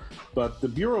now. But the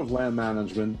Bureau of Land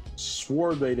Management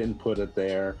swore they didn't put it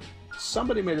there.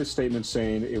 Somebody made a statement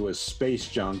saying it was space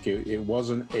junk, it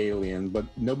wasn't alien, but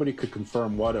nobody could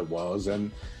confirm what it was.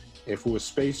 And if it was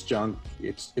space junk,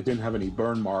 it didn't have any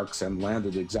burn marks and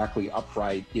landed exactly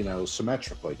upright,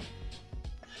 symmetrically.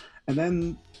 And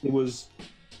then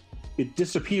it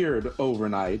disappeared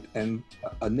overnight, and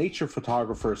a nature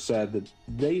photographer said that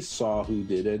they saw who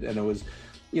did it, and it was,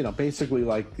 basically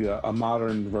like a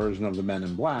modern version of the Men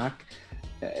in Black.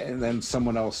 And then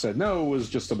someone else said, no, it was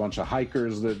just a bunch of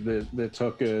hikers that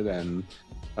took it, and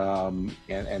a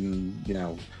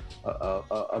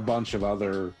bunch of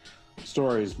other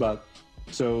stories. But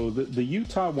so the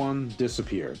Utah one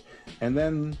disappeared, and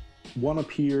then one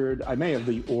appeared, I may have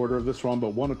the order of this wrong,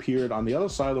 but one appeared on the other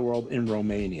side of the world in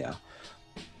Romania.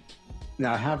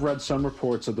 Now, I have read some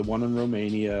reports that the one in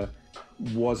Romania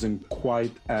wasn't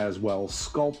quite as well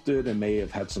sculpted and may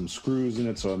have had some screws in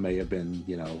it, so it may have been,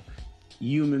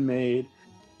 human made.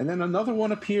 And then another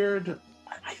one appeared,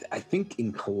 I think,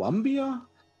 in Colombia,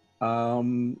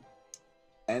 and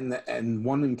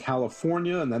one in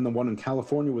California. And then the one in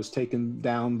California was taken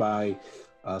down by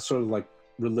sort of like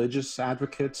religious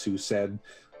advocates who said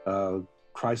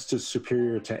Christ is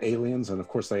superior to aliens. And of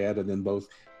course, they added in both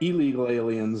illegal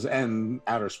aliens and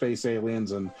outer space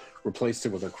aliens and replaced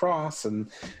it with a cross. And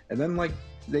then, like,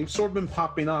 they've sort of been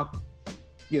popping up,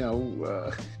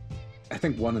 I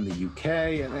think one in the UK,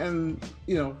 and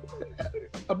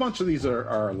a bunch of these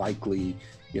are likely,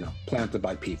 planted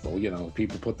by people.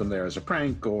 People put them there as a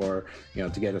prank, or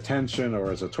to get attention, or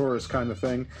as a tourist kind of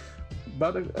thing.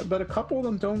 But a couple of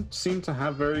them don't seem to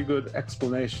have very good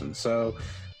explanations. So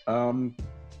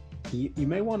you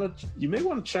may want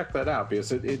to check that out,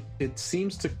 because it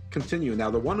seems to continue. Now,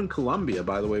 the one in Colombia,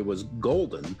 by the way, was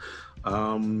golden,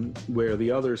 where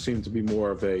the others seem to be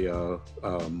more of a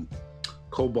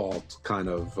cobalt kind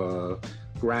of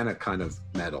granite kind of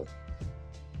metal.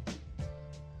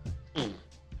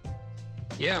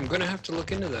 Yeah, I'm gonna have to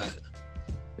look into that.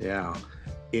 Yeah.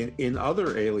 In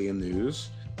other alien news,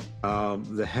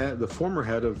 the former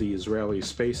head of the Israeli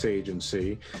Space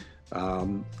Agency,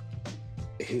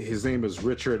 his name is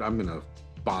Richard, I'm gonna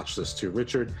botch this too,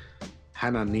 Richard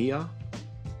Hanania.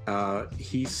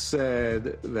 He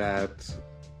said that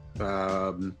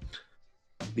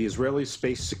the Israeli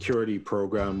Space Security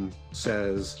Program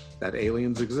says that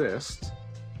aliens exist,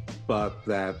 but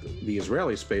that the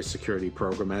Israeli Space Security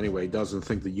Program, anyway, doesn't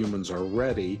think the humans are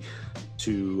ready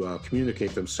to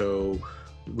communicate them. So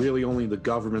really only the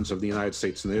governments of the United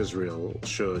States and Israel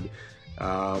should.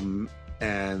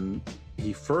 And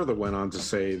he further went on to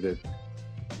say that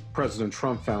President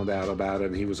Trump found out about it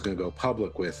and he was going to go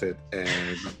public with it,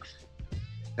 and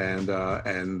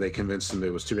they convinced him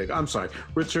it was too big. I'm sorry,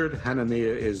 Richard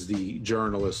Hanania is the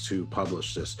journalist who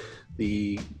published this.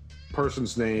 The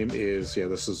person's name is,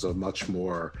 this is a much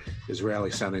more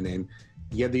Israeli-sounding name,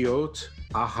 Yediot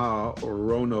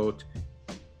Aharonot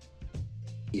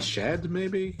Ished,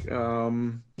 maybe?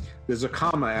 There's a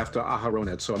comma after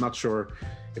Aharonet, so I'm not sure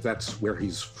if that's where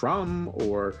he's from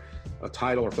or a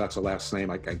title, or if that's a last name.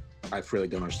 I really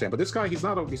don't understand. But this guy, he's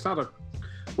not a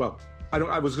well,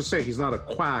 I was going to say he's not a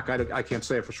quack. I can't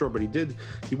say it for sure, but he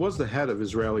was the head of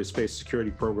Israeli Space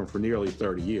Security Program for nearly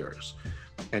 30 years.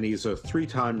 And he's a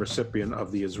 3-time recipient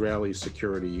of the Israeli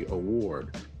Security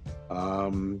Award.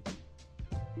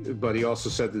 But he also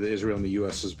said that Israel and the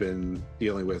U.S. has been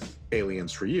dealing with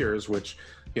aliens for years, which,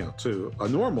 to a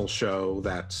normal show,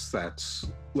 that's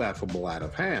laughable out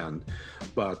of hand.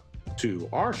 But to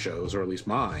our shows, or at least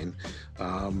mine,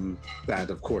 that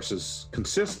of course is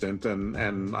consistent,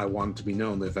 and I want to be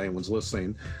known that if anyone's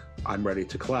listening, I'm ready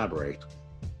to collaborate.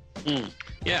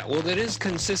 Yeah, well, that is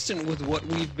consistent with what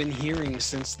we've been hearing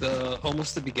since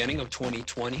almost the beginning of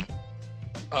 2020.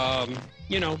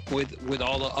 With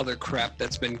all the other crap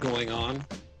that's been going on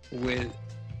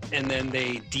and then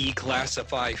they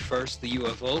declassify first the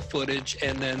UFO footage,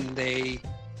 and then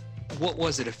what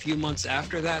was it, a few months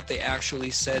after that, they actually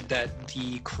said that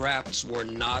the crafts were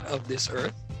not of this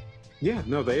Earth? Yeah,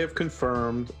 no, they have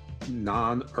confirmed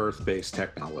non-Earth-based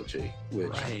technology,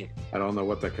 which right. I don't know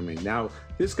what that can mean. Now,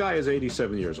 this guy is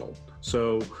 87 years old,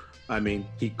 so I mean,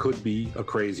 he could be a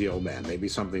crazy old man. Maybe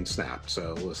something snapped.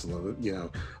 So listen,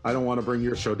 I don't want to bring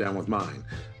your show down with mine.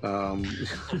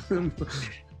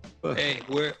 Hey,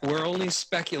 we're only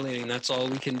speculating. That's all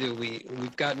we can do.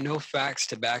 We've got no facts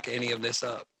to back any of this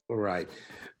up. Right.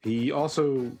 He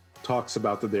also talks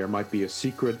about that there might be a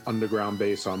secret underground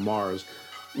base on Mars,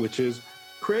 which is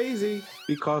crazy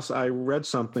because I read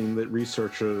something that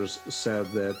researchers said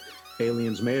that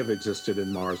aliens may have existed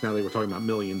in Mars. Now, they were talking about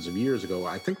millions of years ago.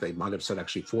 I think they might have said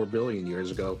actually 4 billion years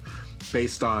ago,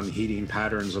 based on heating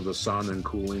patterns of the sun and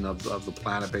cooling of the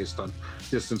planet based on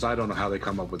distance. I don't know how they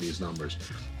come up with these numbers,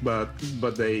 but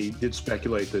they did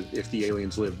speculate that if the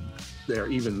aliens lived there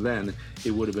even then,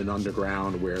 it would have been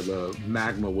underground where the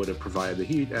magma would have provided the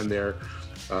heat, and there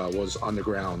was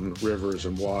underground rivers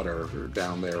and water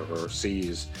down there, or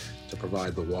seas, to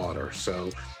provide the water. So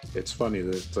it's funny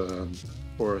that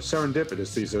or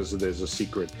serendipitous, he says that there's a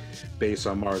secret base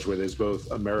on Mars where there's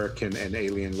both American and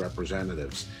alien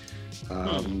representatives.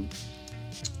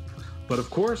 But of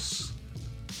course,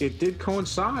 it did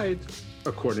coincide,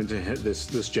 according to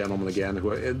this gentleman again,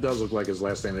 who it does look like his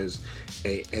last name is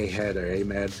Ahead or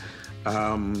Ahmed,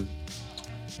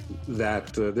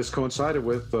 that this coincided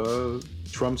with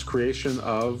Trump's creation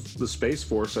of the Space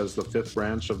Force as the 5th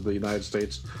branch of the United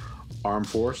States Armed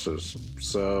Forces.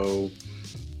 So,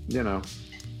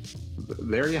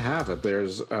 there you have it.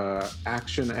 There's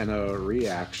action and a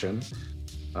reaction.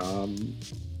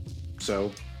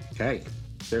 So, hey,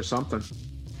 there's something.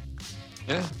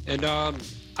 Yeah, and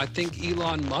I think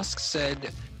Elon Musk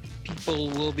said people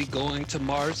will be going to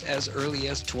Mars as early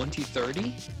as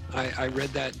 2030. I read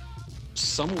that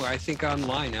somewhere, I think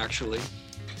online, actually.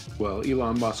 Well,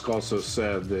 Elon Musk also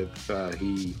said that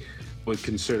he would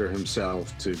consider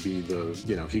himself to be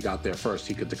if he got there first,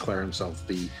 he could declare himself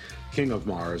the king of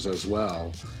Mars as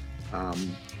well.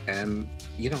 And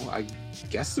I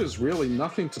guess there's really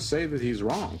nothing to say that he's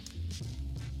wrong.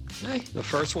 Hey, the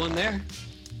first one there.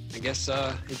 I guess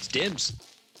it's dibs.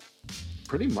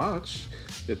 Pretty much.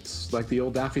 It's like the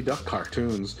old Daffy Duck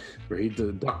cartoons, where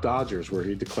Duck Dodgers, where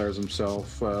he declares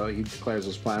himself, he declares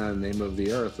his planet in the name of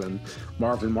the Earth, and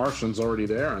Marvin Martian's already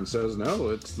there and says,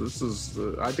 no,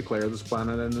 I declare this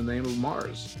planet in the name of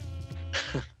Mars.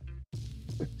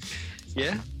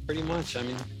 Yeah, pretty much. I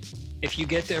mean, if you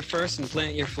get there first and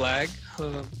plant your flag,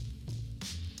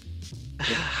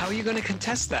 how are you going to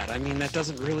contest that? I mean, that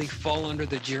doesn't really fall under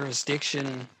the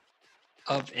jurisdiction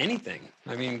of anything.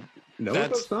 I mean, no, it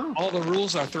does not. All the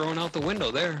rules are thrown out the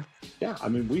window there. Yeah, I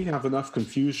mean, we have enough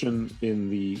confusion in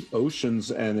the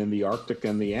oceans and in the Arctic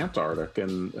and the Antarctic,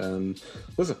 and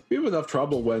listen, we have enough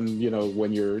trouble when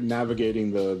you're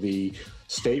navigating the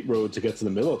state road to get to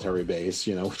the military base,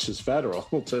 which is federal,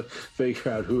 to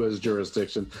figure out who has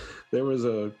jurisdiction. There was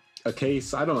a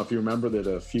case, I don't know if you remember, that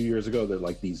a few years ago that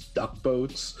like these duck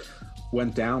boats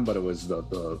went down, but it was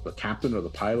the captain or the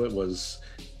pilot was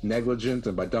negligent,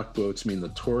 and by duck boats mean the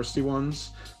touristy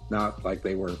ones, not like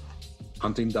they were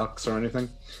hunting ducks or anything.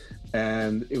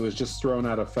 And it was just thrown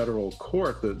out of federal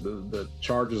court. The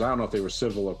charges, I don't know if they were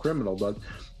civil or criminal, but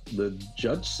the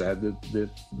judge said that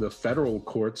the federal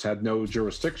courts had no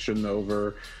jurisdiction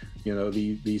over,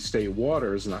 the state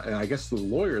waters. And I guess the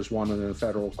lawyers wanted in the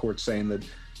federal court saying that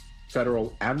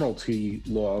federal admiralty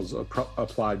laws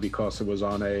applied because it was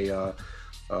on a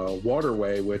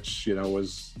waterway, which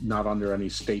was not under any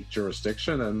state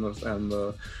jurisdiction, and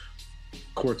the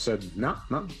court said no,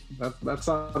 that's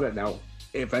not it. Now,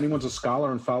 if anyone's a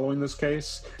scholar and following this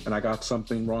case, and I got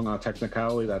something wrong on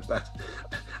technicality,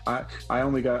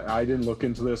 I didn't look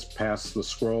into this past the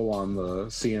scroll on the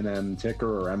CNN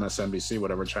ticker or MSNBC,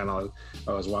 whatever channel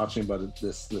I was watching, but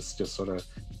this just sort of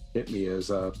hit me as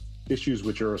issues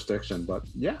with jurisdiction. But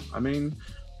yeah, I mean,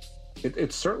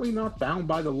 it's certainly not bound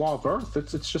by the law of Earth.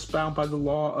 It's just bound by the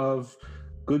law of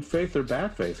good faith or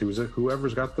bad faith.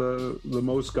 Whoever's got the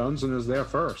most guns and is there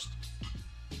first.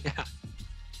 Yeah.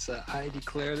 So I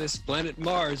declare this planet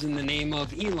Mars in the name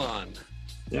of Elon.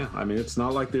 Yeah, I mean, it's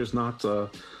not like there's not the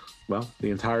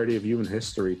entirety of human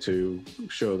history to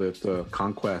show that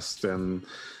conquest and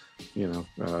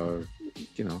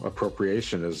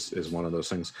appropriation is one of those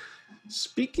things.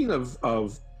 Speaking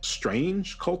of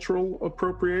strange cultural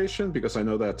appropriation, because I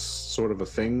know that's sort of a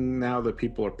thing now that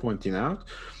people are pointing out.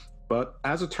 But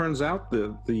as it turns out,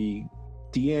 the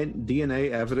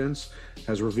DNA evidence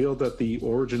has revealed that the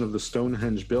origin of the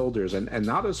Stonehenge builders, and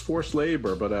not as forced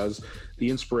labor, but as the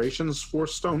inspirations for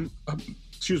Stonehenge,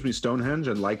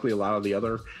 and likely a lot of the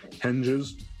other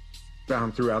henges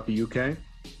found throughout the UK,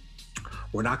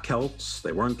 were not Celts,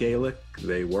 they weren't Gaelic,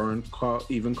 they weren't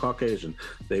even Caucasian.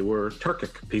 They were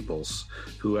Turkic peoples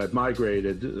who had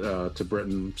migrated to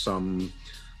Britain some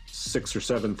 6,000 or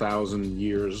 7,000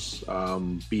 years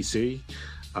BC,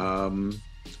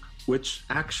 which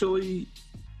actually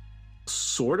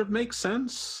sort of makes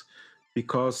sense,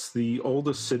 because the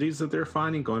oldest cities that they're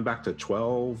finding, going back to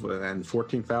 12 and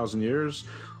 14,000 years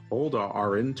old,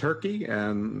 are in Turkey,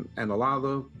 and a lot of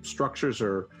the structures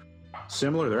are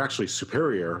similar. They're actually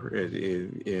superior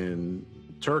in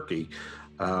Turkey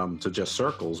to just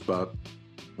circles, but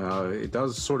it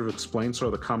does sort of explain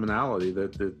sort of the commonality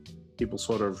that people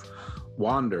sort of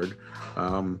wandered.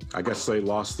 I guess they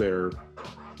lost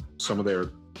some of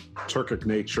their Turkic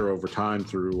nature over time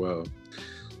through,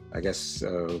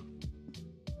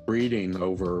 breeding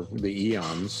over the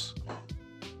eons.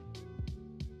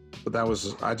 But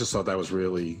I just thought that was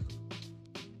really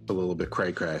a little bit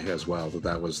cray-cray as well.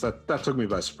 That took me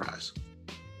by surprise.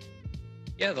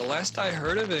 Yeah, the last I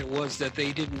heard of it was that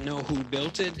they didn't know who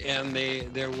built it, and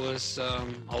there was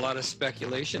a lot of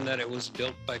speculation that it was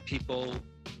built by people,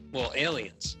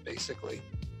 aliens, basically.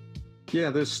 Yeah,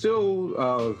 there's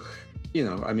still,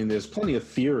 there's plenty of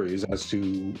theories as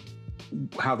to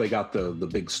how they got the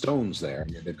big stones there.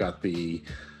 They've got the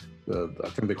I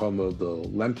think they call them the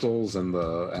lentils and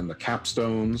the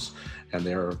capstones, and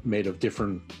they're made of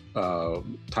different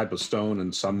type of stone,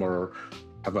 and some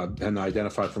have been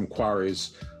identified from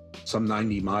quarries some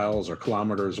 90 miles or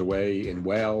kilometers away in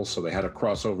Wales. So they had to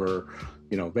cross over,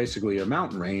 basically a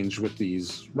mountain range with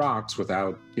these rocks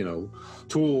without,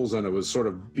 tools, and it was sort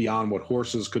of beyond what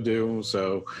horses could do.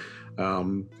 So,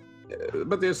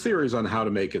 but there's theories on how to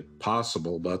make it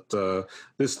possible, but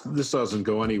this doesn't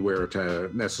go anywhere to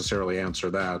necessarily answer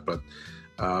that. But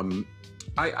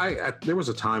I there was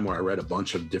a time where I read a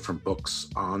bunch of different books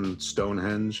on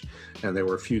Stonehenge, and there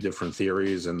were a few different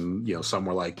theories, and some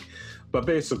were like, but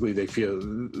basically they feel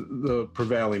the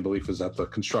prevailing belief is that the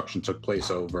construction took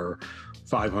place over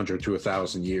 500 to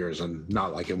 1,000 years, and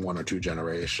not like in one or two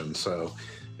generations. So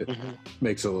it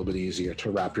makes it a little bit easier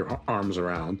to wrap your arms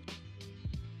around.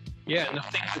 Yeah, and the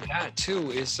thing with that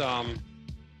too is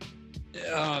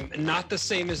not the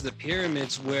same as the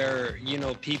pyramids, where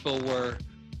people were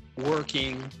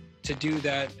working to do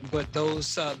that, but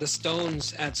those the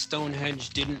stones at Stonehenge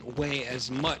didn't weigh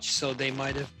as much, so they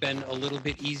might have been a little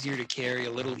bit easier to carry,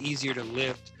 a little easier to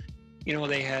lift.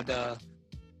 They had the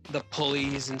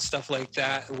pulleys and stuff like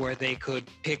that where they could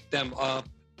pick them up.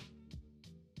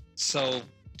 So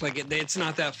it's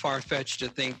not that far-fetched to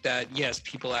think that, yes,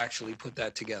 people actually put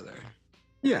that together.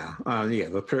 Yeah,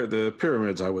 the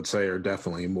pyramids, I would say, are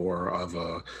definitely more of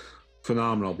a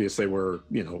phenomenal, because they were,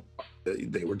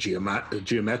 they were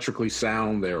geometrically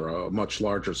sound. They were a much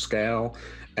larger scale,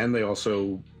 and they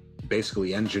also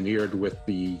basically engineered with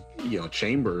the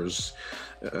chambers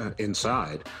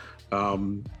inside.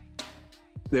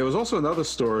 There was also another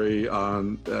story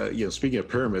on, speaking of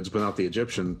pyramids, but not the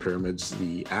Egyptian pyramids,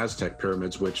 the Aztec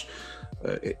pyramids, which,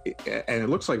 and it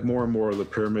looks like more and more of the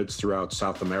pyramids throughout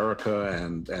South America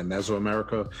and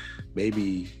Mesoamerica,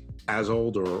 maybe as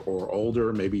old or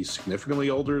older, maybe significantly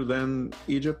older than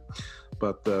Egypt.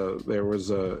 But there was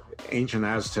an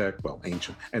Aztec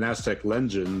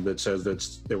legend that says that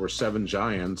there were 7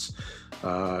 giants,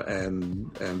 and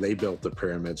they built the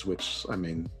pyramids, which, I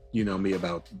mean, me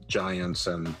about giants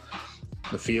and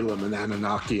Nephilim and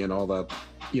Anunnaki and all that,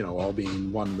 all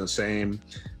being one and the same,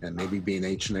 and maybe being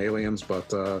ancient aliens. But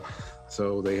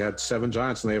so they had 7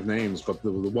 giants, and they have names, but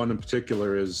the one in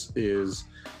particular is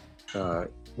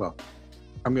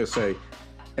I'm going to say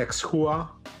Exhua,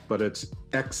 but it's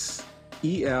Xelhua.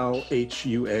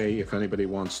 If anybody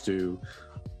wants to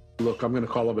look, I'm going to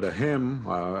call it a him,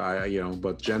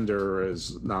 but gender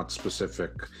is not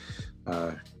specific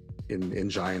in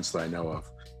giants that I know of.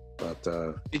 But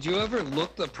did you ever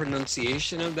look the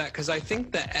pronunciation of that? Because I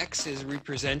think the X is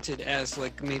represented as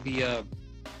like maybe a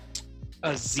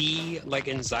Z, like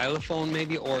in xylophone,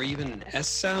 maybe, or even an S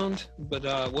sound.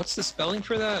 But what's the spelling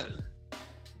for that?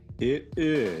 It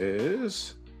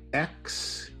is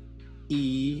Xelhua.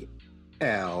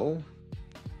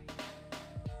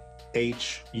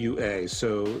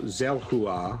 So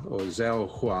Zelhua or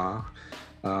Zelhua.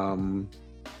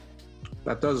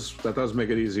 That does make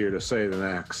it easier to say than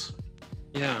X.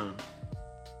 Yeah.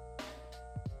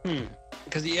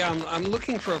 Because I'm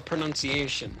looking for a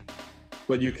pronunciation.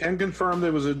 But you can confirm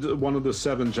there was one of the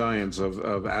 7 giants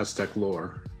of Aztec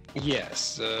lore.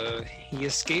 Yes, he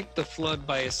escaped the flood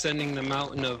by ascending the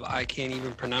mountain of I can't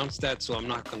even pronounce that, so I'm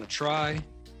not going to try.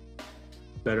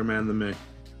 Better man than me.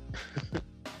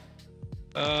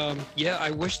 Yeah,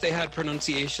 I wish they had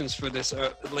pronunciations for this,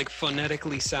 like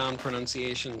phonetically sound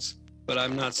pronunciations, but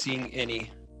I'm not seeing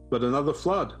any. But another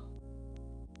flood.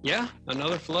 Yeah,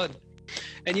 another flood.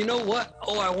 And you know what?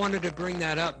 Oh, I wanted to bring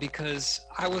that up because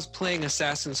I was playing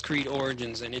Assassin's Creed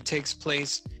Origins, and it takes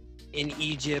place in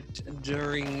Egypt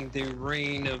during the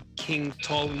reign of King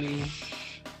Ptolemy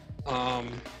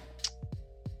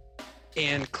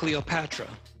and Cleopatra.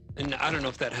 And I don't know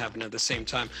if that happened at the same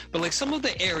time, but like some of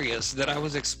the areas that I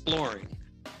was exploring,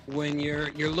 when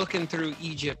you're looking through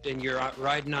Egypt and you're out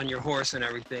riding on your horse and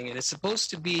everything, and it's supposed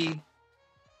to be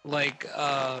like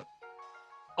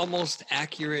almost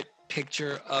accurate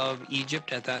picture of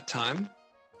Egypt at that time.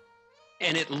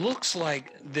 And it looks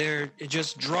like they're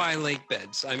just dry lake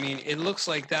beds. I mean, it looks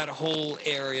like that whole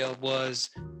area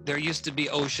there used to be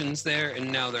oceans there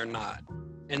and now they're not.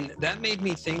 And that made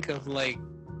me think of like,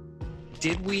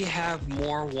 did we have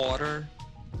more water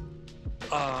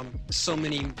so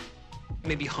many,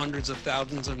 maybe hundreds of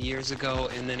thousands of years ago,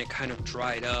 and then it kind of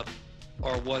dried up?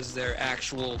 Or was there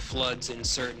actual floods in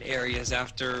certain areas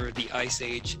after the ice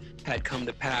age had come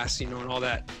to pass, and all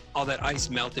that ice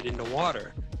melted into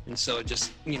water? And so it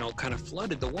just, kind of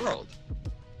flooded the world.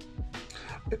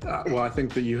 Well, I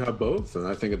think that you have both, and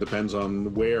I think it depends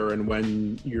on where and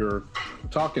when you're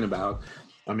talking about.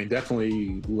 I mean,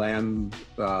 definitely land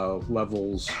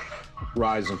levels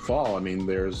rise and fall. I mean,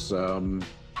 there's,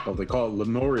 they call it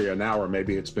Lemuria now, or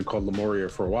maybe it's been called Lemuria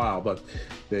for a while, but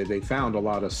they found a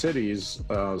lot of cities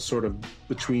sort of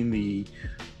between the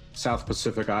South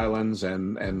Pacific Islands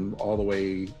and all the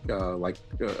way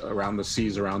around the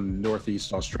seas around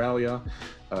Northeast Australia,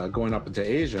 going up into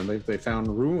Asia. And they found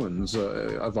ruins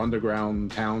of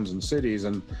underground towns and cities,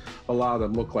 and a lot of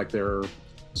them look like they're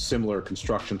similar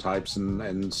construction types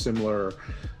and similar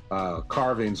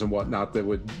carvings and whatnot that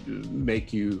would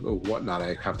make you whatnot.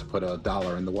 I have to put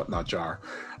 $1 in the whatnot jar,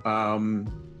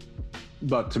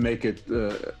 but to make it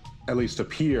at least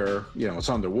appear, it's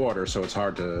underwater, so it's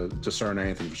hard to discern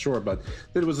anything for sure, but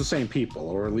that it was the same people,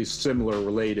 or at least similar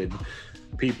related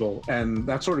people. And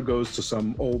that sort of goes to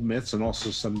some old myths and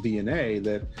also some DNA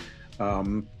that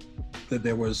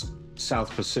there was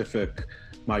South Pacific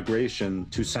migration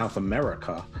to South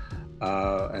America,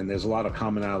 and there's a lot of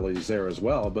commonalities there as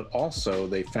well. But also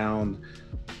they found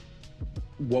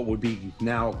what would be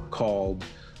now called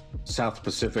South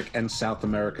Pacific and South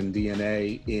American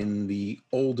DNA in the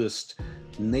oldest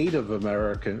Native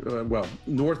American,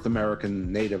 North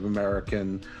American Native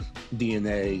American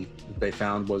DNA they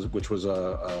found, which was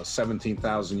a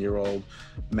 17,000-year-old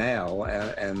male,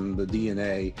 and the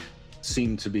DNA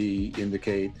seemed to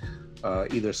indicate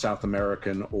either South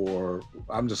American, or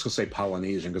I'm just gonna say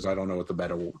Polynesian because I don't know what the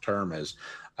better term is,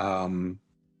 and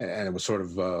it was sort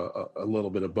of a little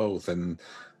bit of both, and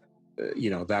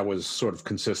that was sort of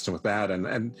consistent with that,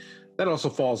 and that also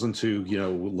falls into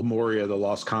Lemuria, the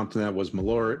lost continent. Was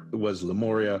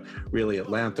Lemuria really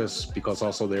Atlantis? Because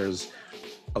also there's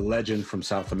a legend from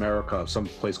South America of some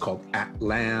place called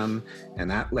Atlan,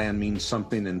 and Atlan means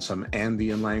something in some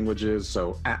Andean languages,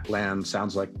 so Atlan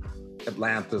sounds like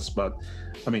Atlantis, but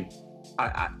I mean,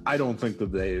 I don't think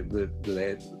that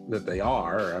they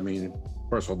are. I mean,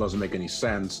 first of all, it doesn't make any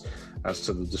sense as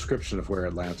to the description of where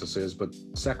Atlantis is, but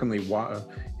secondly, why,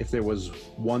 if there was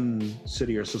one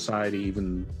city or society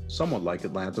even somewhat like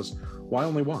Atlantis, why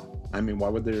only one? I mean,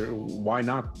 why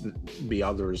not be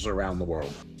others around the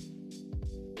world?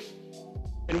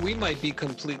 And we might be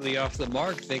completely off the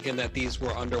mark thinking that these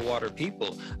were underwater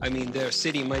people. I mean, their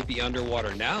city might be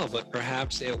underwater now, but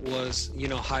perhaps it was,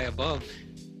 high above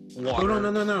water. Oh,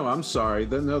 no. I'm sorry.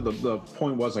 The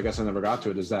point was, I guess I never got to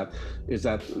it, is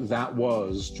that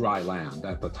was dry land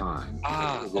at the time.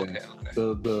 Okay.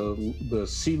 The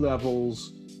sea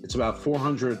levels, it's about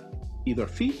 400 either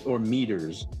feet or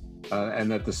meters, and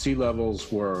that the sea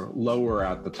levels were lower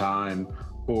at the time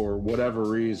for whatever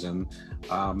reason.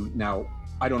 Now,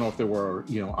 I don't know if there were,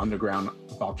 underground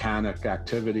volcanic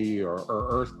activity or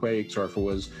earthquakes, or if it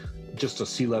was just a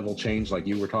sea level change like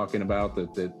you were talking about,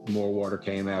 that more water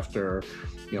came after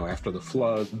the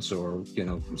floods, or,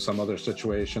 some other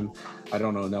situation. I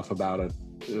don't know enough about it,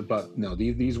 but no,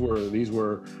 these were,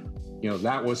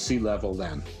 that was sea level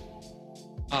then.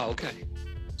 Oh, okay.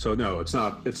 So no, it's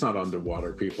not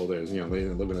underwater people. There's, they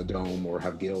didn't live in a dome or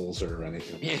have gills or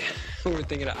anything. Yeah, we're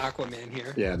thinking of Aquaman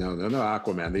here. Yeah, no,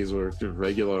 Aquaman. These were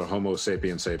regular Homo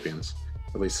sapiens sapiens.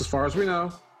 at least as far as we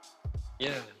know.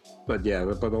 Yeah. But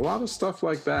a lot of stuff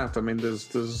like that. I mean, there's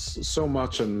so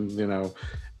much, and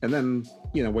and then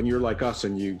when you're like us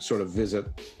and you sort of visit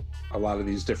a lot of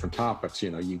these different topics,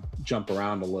 you jump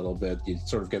around a little bit. You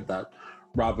sort of get that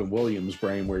Robin Williams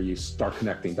brain where you start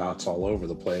connecting dots all over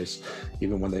the place,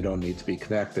 even when they don't need to be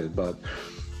connected. But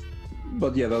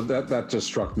yeah, that just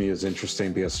struck me as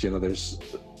interesting because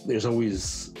there's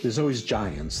always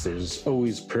giants, there's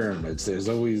always pyramids, there's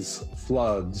always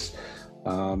floods,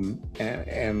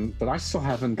 but I still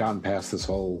haven't gotten past this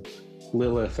whole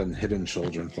Lilith and hidden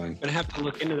children thing. I'm gonna have to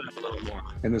look into that a little more.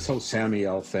 And this whole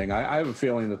Samael thing. I have a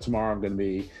feeling that tomorrow I'm going to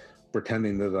be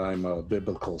pretending that I'm a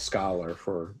biblical scholar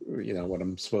for when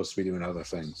I'm supposed to be doing other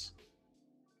things.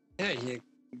 Yeah, you're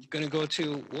gonna go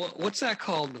to what's that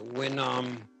called when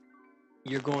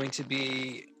you're going to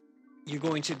be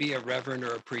a reverend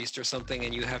or a priest or something,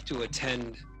 and you have to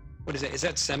attend. What is it? Is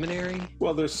that seminary?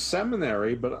 Well, there's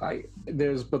seminary, but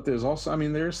there's also,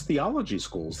 there's theology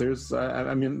schools. There's,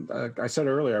 I said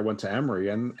earlier, I went to Emory,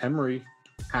 and Emory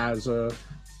has a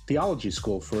theology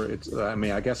school for its.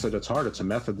 I guess at its heart, it's a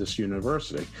Methodist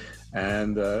university,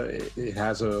 and it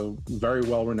has a very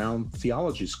well-renowned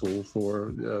theology school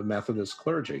for Methodist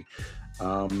clergy.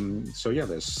 So yeah,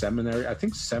 there's seminary. I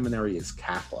think seminary is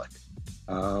Catholic.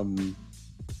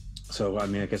 So I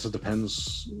guess it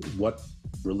depends what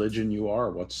religion you are,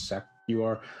 what sect you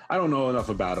are. I don't know enough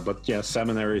about it, but yeah,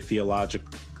 seminary,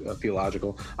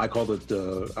 theological. I called it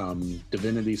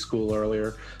divinity school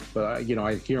earlier, but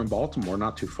I hear in Baltimore,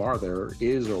 not too far, there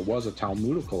is or was a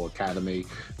Talmudical academy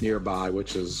nearby,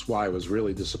 which is why I was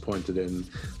really disappointed in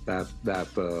that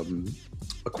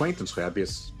acquaintance we had,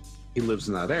 because he lives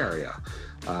in that area.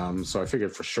 So I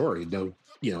figured for sure he'd know,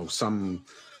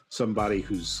 somebody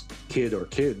whose kid or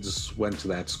kids went to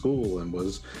that school and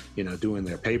was, doing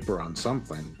their paper on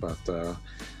something. But I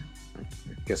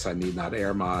guess I need not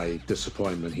air my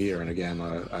disappointment here. And again,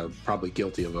 I'm probably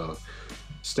guilty of a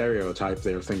stereotype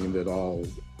there, thinking that all,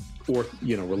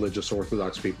 religious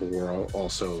Orthodox people were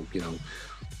also,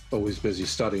 always busy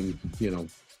studying,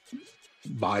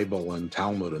 Bible and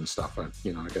Talmud and stuff. I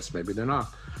guess maybe they're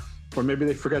not. Or maybe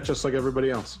they forget just like everybody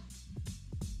else.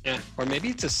 Yeah, or maybe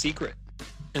it's a secret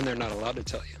and they're not allowed to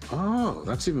tell you. Oh,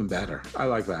 that's even better. I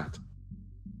like that.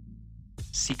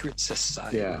 Secret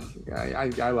society. Yeah,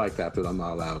 I like that I'm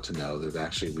not allowed to know, that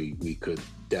actually we could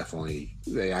definitely,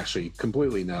 they actually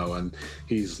completely know, and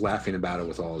he's laughing about it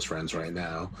with all his friends right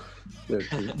now.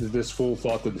 This fool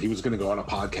thought that he was going to go on a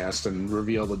podcast and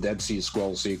reveal the Dead Sea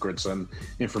Scroll secrets and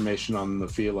information on the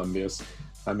Nephilim, because,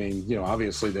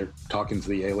 obviously they're talking to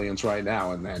the aliens right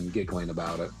now and giggling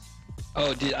about it.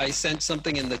 Oh, I sent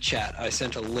something in the chat. I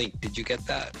sent a link. Did you get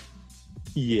that?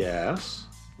 Yes.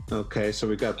 Okay, so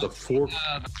we got the four.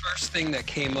 The first thing that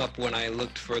came up when I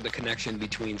looked for the connection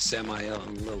between Samael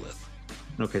and Lilith.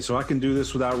 Okay, so I can do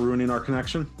this without ruining our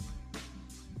connection?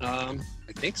 I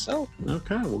think so.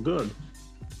 Okay, well, good.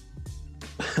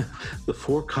 The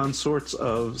four consorts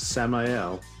of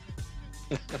Samael.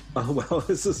 Oh, well,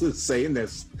 this is a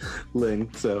Satanist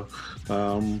link, so...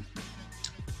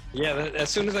 Yeah, as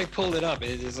soon as I pulled it up,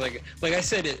 it is like I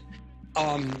said,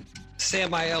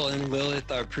 Samael and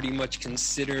Lilith are pretty much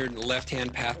considered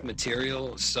left-hand path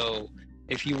material. So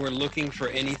if you were looking for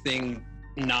anything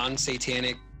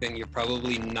non-satanic, then you're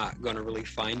probably not going to really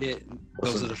find it.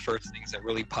 Those are the first things that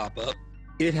really pop up.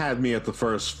 It had me at the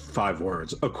first 5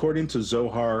 words. According to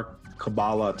Zohar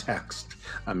Kabbalah text.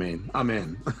 I'm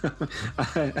in.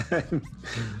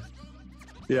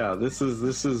 Yeah, this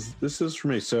is for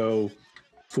me. So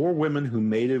 4 women who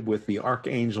mated with the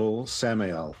archangel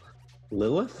Samael: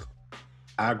 Lilith,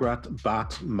 Agrat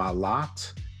Bat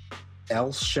Malat,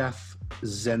 Elsheth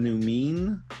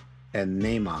Zenumin, and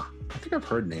Nema. I think I've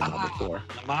heard Nema before.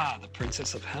 Nema, the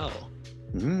princess of hell.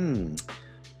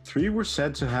 3 were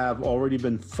said to have already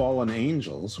been fallen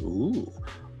angels,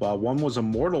 while 1 was a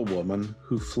mortal woman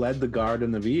who fled the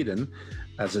Garden of Eden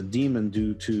as a demon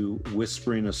due to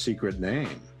whispering a secret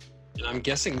name. And I'm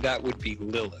guessing that would be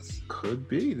Lilith. Could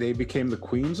be. They became the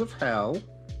queens of hell,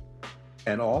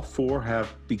 and all 4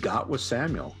 have begot with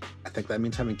Samuel. I think that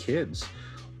means having kids.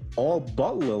 All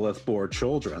but Lilith bore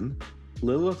children.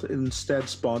 Lilith instead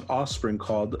spawned offspring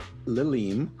called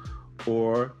Lilim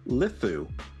or Lithu.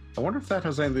 I wonder if that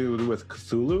has anything to do with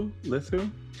Cthulhu, Lithu?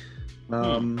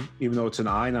 Even though it's an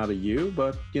I, not a U,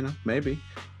 but, maybe.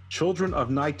 Children of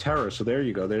night terror. So there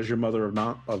you go. There's your mother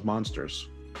of monsters.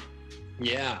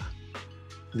 Yeah.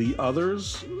 The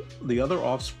others'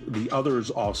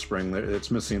 offspring,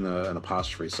 it's missing an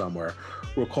apostrophe somewhere,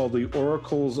 were called the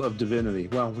oracles of divinity.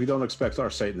 Well, we don't expect our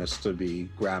Satanists to be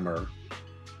grammar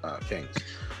kings.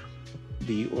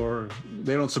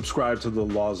 they don't subscribe to the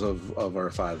laws of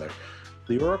Earth either.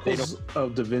 The oracles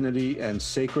of divinity and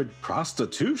sacred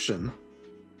prostitution.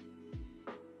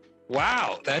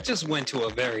 Wow, that just went to a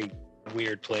very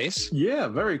weird place. Yeah,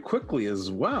 very quickly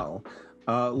as well.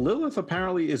 Lilith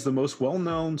apparently is the most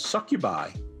well-known succubi.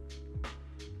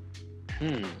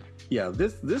 Yeah,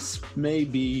 this may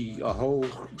be a whole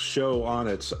show on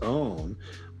its own.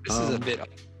 This is a bit off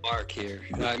the mark here.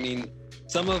 I mean,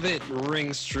 some of it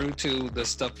rings true to the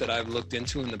stuff that I've looked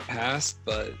into in the past,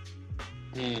 but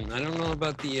I don't know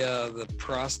about the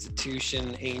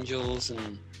prostitution, angels,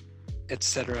 and et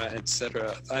cetera, et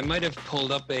cetera. I might have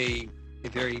pulled up a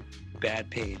very bad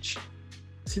page.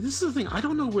 See, this is the thing. I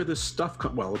don't know where this stuff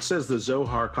comes. Well, it says the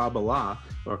Zohar Kabbalah,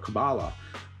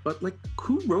 but like,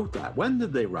 who wrote that? When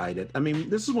did they write it? I mean,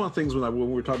 this is one of the things when we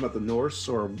were talking about the Norse,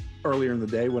 or earlier in the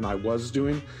day when I was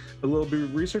doing a little bit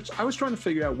of research, I was trying to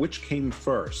figure out which came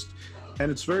first.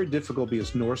 And it's very difficult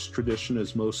because Norse tradition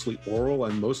is mostly oral,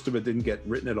 and most of it didn't get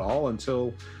written at all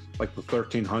until like the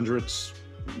 1300s,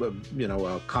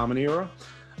 Common Era.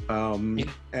 And,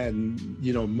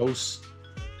 most,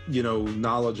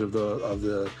 knowledge of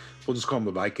the, we'll just call them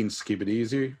the Vikings to keep it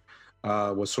easy,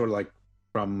 was sort of like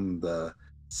from the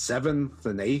 7th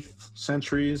and 8th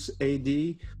centuries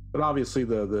AD. But obviously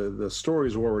the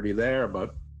stories were already there,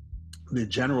 but the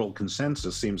general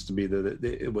consensus seems to be that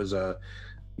it was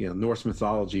Norse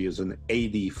mythology is an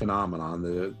AD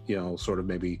phenomenon, sort of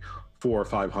maybe 400 or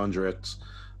 500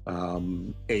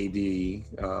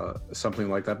 AD, something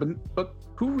like that. But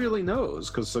who really knows?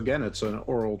 Because again, it's an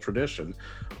oral tradition,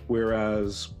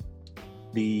 whereas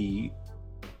the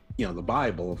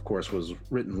Bible, of course, was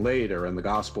written later, and the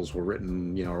Gospels were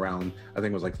written, around, I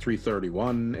think it was like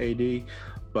 331 AD.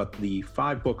 But the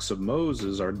 5 books of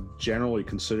Moses are generally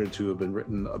considered to have been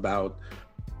written about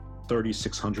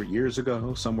 3,600 years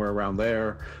ago, somewhere around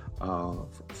there,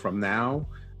 from now.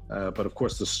 But of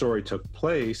course, the story took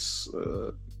place,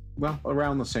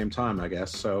 around the same time, I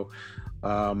guess. So,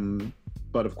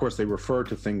 but of course, they refer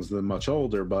to things that are much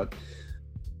older. But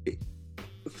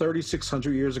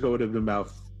 3,600 years ago would have been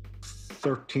about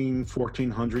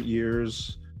 1,400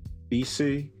 years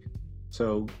BC.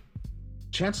 So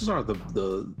chances are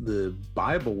the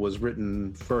Bible was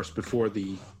written first before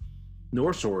the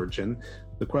Norse origin.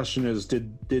 The question is,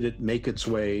 did it make its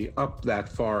way up that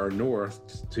far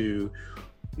north to,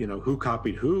 who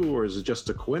copied who, or is it just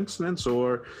a coincidence,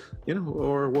 or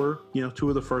were, two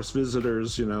of the first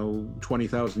visitors,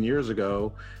 20,000 years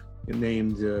ago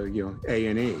named,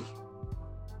 A&E?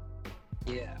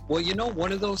 Yeah. Well,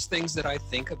 one of those things that I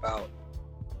think about,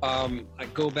 I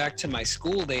go back to my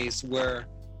school days where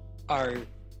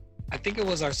I think it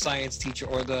was our science teacher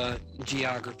or the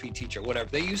geography teacher, whatever.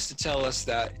 They used to tell us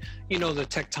that, the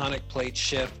tectonic plates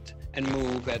shift and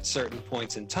move at certain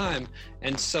points in time.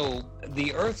 And so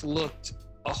the Earth looked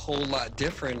a whole lot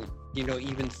different,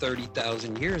 even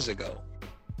 30,000 years ago.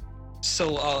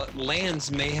 So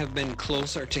lands may have been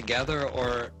closer together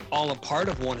or all a part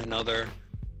of one another.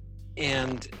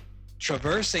 And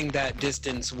traversing that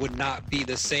distance would not be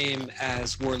the same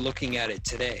as we're looking at it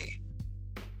today.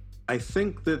 I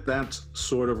think that's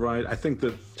sort of right. I think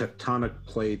that tectonic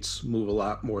plates move a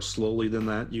lot more slowly than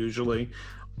that usually,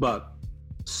 but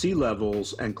sea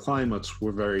levels and climates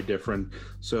were very different.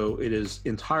 So it is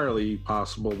entirely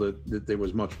possible that there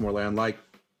was much more land, like,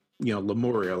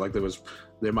 Lemuria, like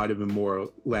there might have been more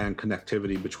land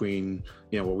connectivity between,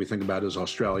 what we think about as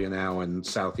Australia now and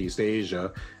Southeast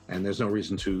Asia. And there's no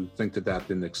reason to think that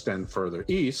didn't extend further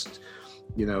east,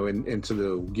 into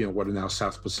the, what are now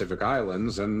South Pacific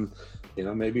Islands. And,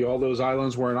 maybe all those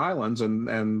islands weren't islands,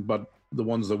 but the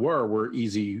ones that were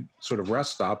easy sort of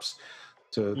rest stops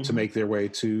to make their way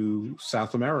to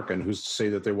South America. And who's to say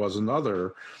that there wasn't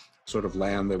other sort of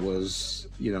land that was,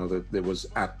 that was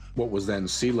at what was then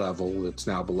sea level, that's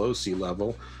now below sea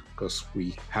level, because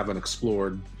we haven't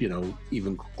explored,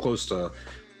 even close to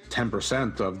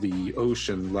 10% of the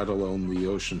ocean, let alone the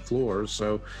ocean floors.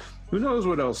 So who knows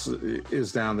what else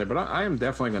is down there. But I am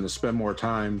definitely going to spend more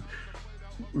time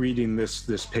reading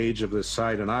this page of this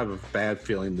site, and I have a bad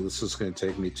feeling that this is going to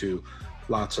take me to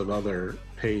lots of other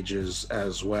pages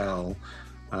as well.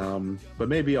 But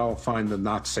maybe I'll find the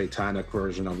not satanic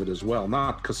version of it as well.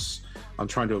 Not because I'm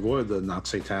trying to avoid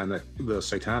the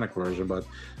satanic version, but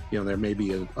there may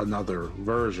be another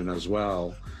version as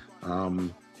well.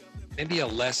 Maybe a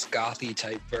less gothy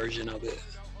type version of it.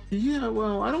 Yeah,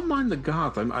 well, I don't mind the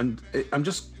goth. I'm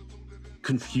just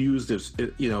confused as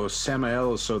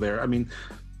Samael is so there. I mean,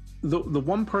 the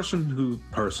one person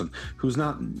who's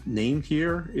not named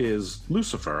here is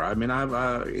Lucifer. I mean,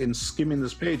 I've in skimming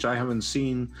this page, I haven't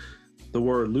seen the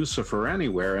word Lucifer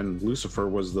anywhere, and Lucifer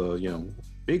was the, you know,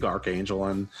 big archangel,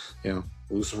 and, you know,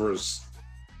 Lucifer is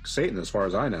Satan as far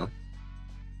as I know.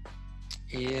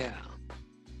 Yeah.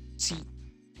 See,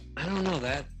 I don't know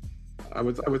that. I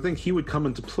would think he would come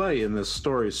into play in this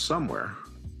story somewhere.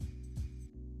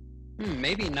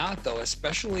 Maybe not, though,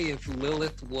 especially if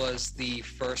Lilith was the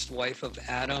first wife of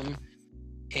Adam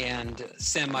and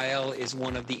Samael is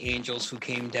one of the angels who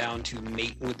came down to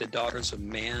mate with the daughters of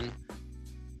man.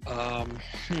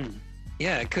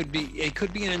 Yeah, it could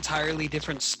be an entirely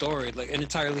different story, like an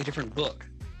entirely different book.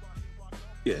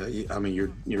 Yeah, I mean,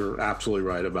 you're absolutely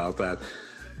right about that.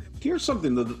 Here's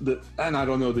something that, and I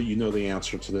don't know that you know the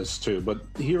answer to this too, but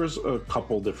here's a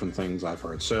couple different things I've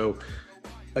heard. So,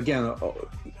 again,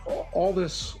 all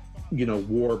this, you know,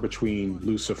 war between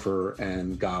Lucifer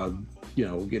and God, you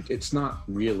know, it's not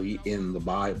really in the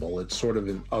Bible. It's sort of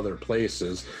in other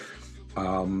places.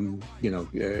 You know,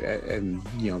 and,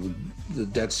 you know, the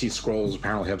Dead Sea Scrolls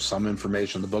apparently have some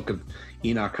information. The Book of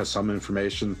Enoch has some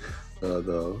information.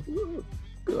 The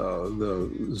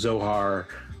Zohar,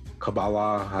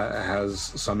 Kabbalah has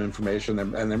some information,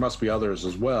 and there must be others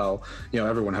as well. You know,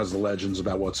 everyone has the legends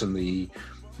about what's in the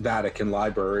Vatican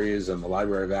libraries and the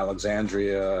Library of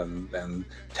Alexandria and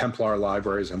Templar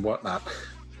libraries and whatnot.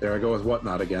 There I go with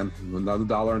whatnot again. Another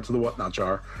dollar into the whatnot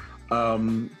jar.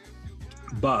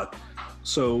 But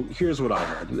so here's what I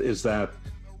heard, is that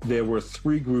there were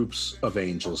three groups of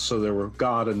angels. So there were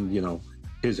God and, you know,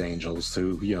 his angels,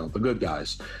 who, you know, the good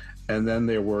guys. And then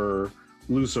there were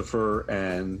Lucifer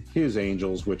and his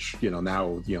angels, which, you know,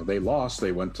 now, you know, they lost.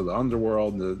 They went to the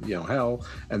underworld, you know, hell,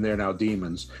 and they're now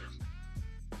demons.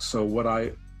 So what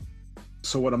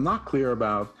I'm not clear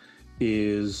about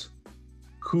is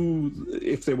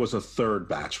if there was a third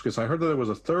batch, because I heard that there was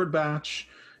a third batch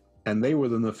and they were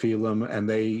the Nephilim, and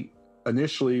they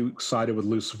initially sided with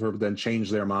Lucifer, but then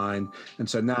changed their mind and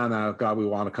said, no, God, we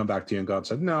want to come back to you. And God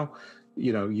said, no,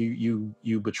 you know,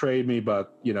 you betrayed me,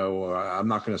 but, you know, I'm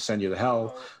not going to send you to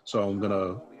hell. So I'm going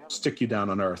to stick you down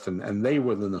on earth. And they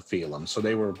were the Nephilim. So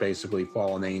they were basically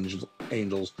fallen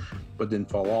angels, but didn't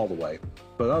fall all the way.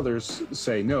 But others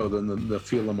say, no, the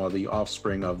Nephilim are the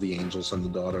offspring of the angels and the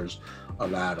daughters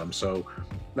of Adam. So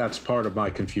that's part of my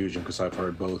confusion, because I've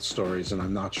heard both stories and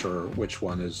I'm not sure which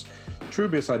one is true,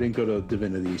 because I didn't go to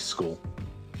divinity school.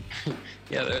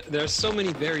 Yeah, there's so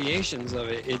many variations of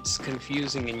it. It's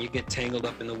confusing and you get tangled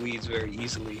up in the weeds very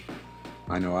easily.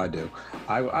 I know I do.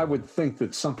 I would think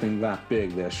that something that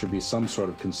big, there should be some sort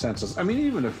of consensus. I mean,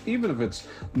 even if it's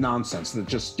nonsense, that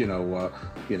just, you know,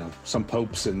 some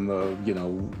popes in the, you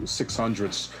know,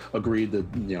 600s agreed that,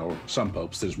 you know, some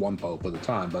popes, there's one pope at a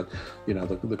time, but, you know,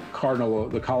 the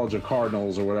College of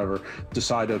Cardinals or whatever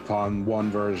decided upon one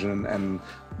version and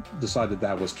decided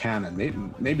that was canon.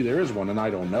 Maybe there is one and I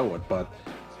don't know it, but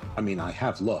I mean, I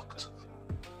have looked.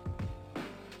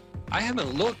 I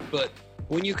haven't looked, but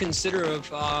when you consider of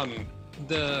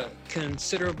the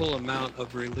considerable amount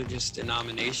of religious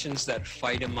denominations that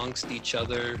fight amongst each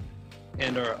other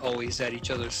and are always at each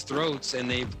other's throats,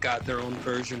 and they've got their own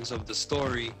versions of the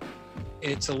story,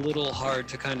 it's a little hard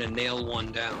to kind of nail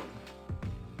one down.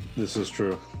 This is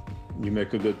true. You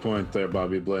make a good point there,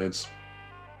 Bobby Blades.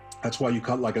 That's why you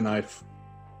cut like a knife.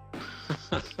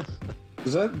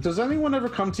 Does anyone ever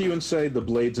come to you and say the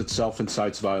blades itself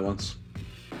incites violence?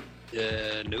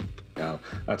 Nope. Yeah,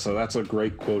 that's a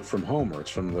great quote from Homer. It's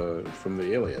from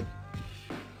the Iliad.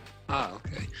 Ah,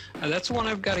 okay. That's one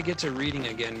I've got to get to reading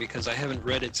again, because I haven't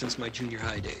read it since my junior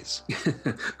high days.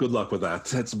 Good luck with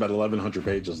that. It's about 1,100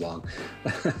 pages long.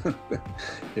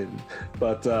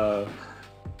 But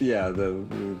yeah,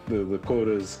 the quote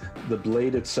is, "The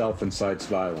blade itself incites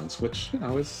violence," which, you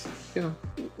know, is, you know,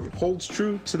 holds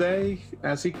true today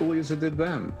as equally as it did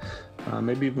then,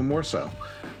 maybe even more so.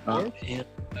 And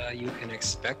you can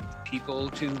expect people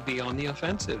to be on the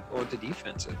offensive or the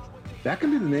defensive. That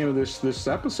can be the name of this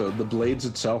episode. The blades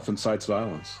itself incites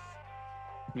violence.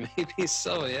 Maybe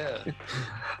so, yeah.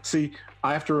 See,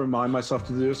 I have to remind myself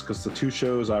to do this, because the two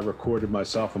shows I recorded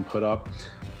myself and put up,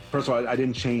 first of all, I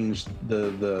didn't change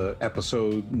the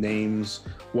episode names.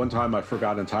 One time I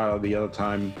forgot entirely. The other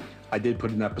time I did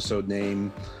put an episode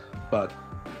name,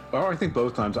 or I think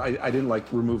both times I didn't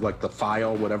remove the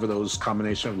file, whatever those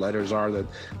combination of letters are that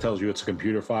tells you it's a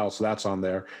computer file. So that's on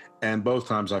there. And both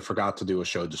times I forgot to do a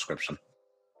show description.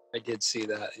 I did see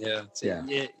that. Yeah.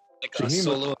 Yeah. Like a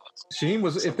solo. Shaheen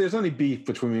was, if there's any beef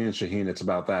between me and Shaheen, it's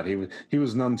about that. He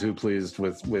was none too pleased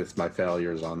with my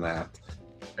failures on that.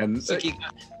 And it's like you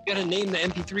gotta name the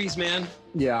MP3s, man.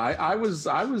 Yeah, I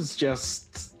was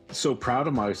just so proud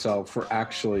of myself for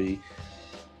actually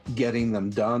getting them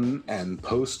done and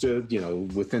posted,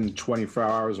 within 24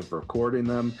 hours of recording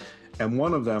them. And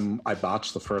one of them, I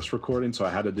botched the first recording, so I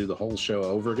had to do the whole show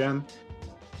over again.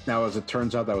 Now, as it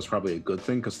turns out, that was probably a good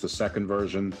thing because the second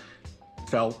version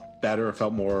felt better,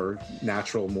 felt more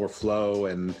natural, more flow.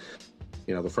 And,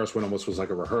 the first one almost was like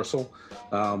a rehearsal.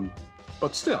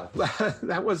 But still,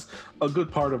 that was a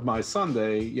good part of my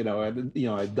Sunday.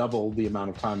 I doubled the amount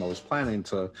of time I was planning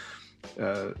to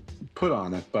put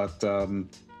on it. But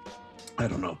I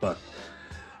don't know. But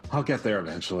I'll get there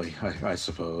eventually, I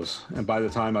suppose. And by the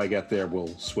time I get there,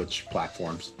 we'll switch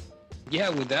platforms. Yeah,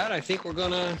 with that, I think we're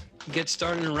going to get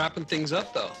started and wrapping things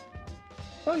up, though.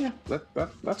 Oh, yeah,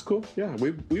 that's cool. Yeah,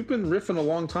 we've been riffing a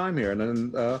long time here. And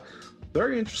then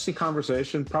very interesting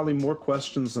conversation, probably more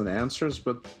questions than answers,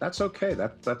 but that's okay.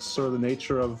 That's sort of the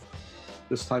nature of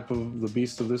the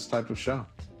beast of this type of show.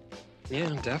 Yeah,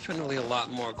 definitely a lot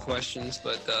more questions,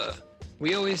 but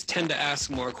we always tend to ask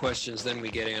more questions than we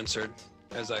get answered,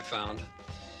 as I found.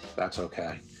 That's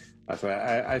okay.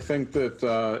 I think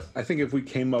if we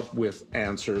came up with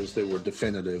answers that were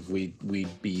definitive,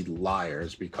 we'd be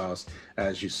liars because,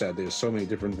 as you said, there's so many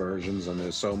different versions and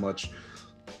there's so much,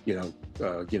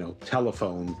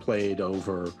 telephone played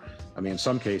over. I mean, in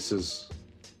some cases,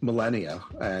 millennia,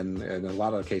 and in a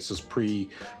lot of cases,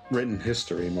 pre-written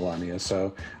history millennia.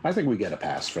 So I think we get a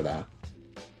pass for that.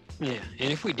 Yeah,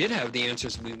 and if we did have the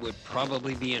answers, we would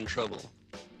probably be in trouble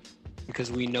because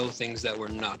we know things that we're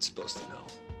not supposed to know.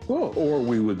 Well, or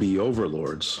we would be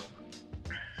overlords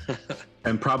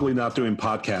and probably not doing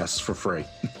podcasts for free.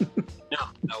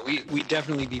 No, we'd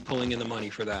definitely be pulling in the money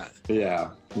for that. Yeah,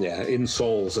 in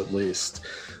souls at least.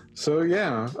 So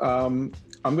yeah, I'm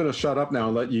going to shut up now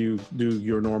and let you do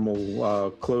your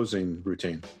normal closing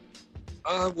routine.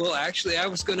 Well, actually, I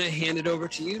was going to hand it over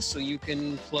to you so you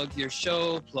can plug your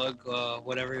show, plug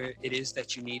whatever it is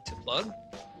that you need to plug.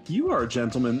 You are a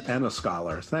gentleman and a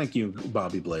scholar. Thank you,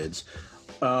 Bobby Blades.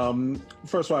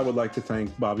 First of all, I would like to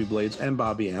thank Bobby Blades and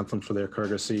Bobby Anthem for their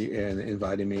courtesy in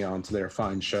inviting me onto their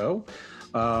fine show.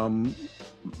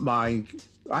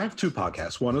 I have two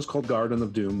podcasts. One is called Garden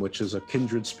of Doom, which is a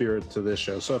kindred spirit to this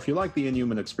show. So if you like the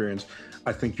Inhuman Experience,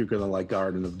 I think you're going to like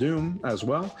Garden of Doom as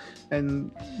well.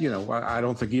 And, I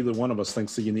don't think either one of us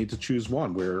thinks that you need to choose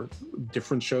one. We're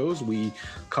different shows. We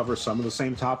cover some of the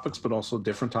same topics, but also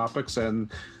different topics.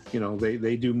 And,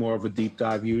 they do more of a deep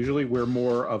dive usually. We're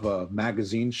more of a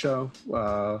magazine show,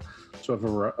 sort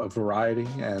of a variety,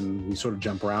 and we sort of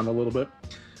jump around a little bit.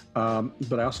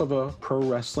 But I also have a pro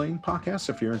wrestling podcast.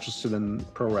 If you're interested in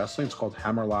pro wrestling, it's called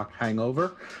Hammerlock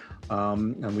Hangover.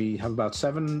 And we have about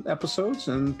 7 episodes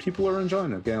and people are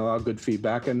enjoying it, getting a lot of good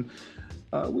feedback. And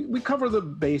we cover the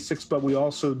basics, but we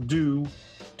also do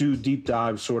deep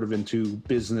dives sort of into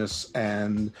business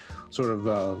and sort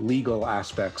of legal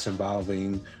aspects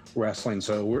involving wrestling.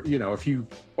 So we're, if you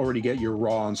already get your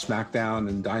Raw and SmackDown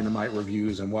and Dynamite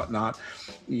reviews and whatnot,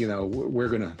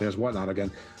 there's whatnot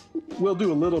again. We'll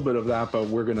do a little bit of that, but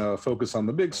we're going to focus on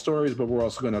the big stories, but we're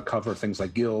also going to cover things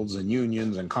like guilds and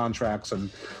unions and contracts and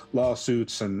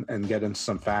lawsuits and get into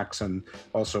some facts. And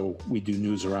also we do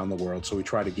news around the world. So we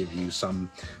try to give you some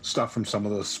stuff from some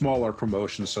of the smaller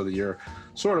promotions so that you're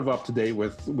sort of up to date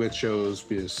with shows,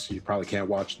 because you probably can't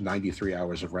watch 93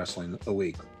 hours of wrestling a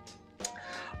week.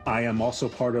 I am also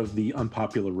part of the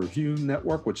Unpopular Review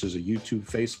Network, which is a YouTube,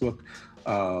 Facebook,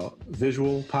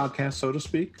 visual podcast, so to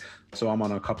speak. So I'm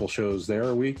on a couple shows there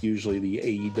a week, usually the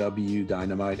AEW,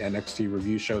 Dynamite, NXT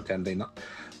review show,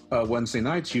 Wednesday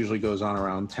nights, usually goes on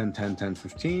around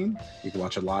 10:15. You can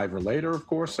watch it live or later, of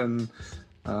course, and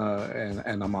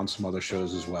I'm on some other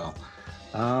shows as well.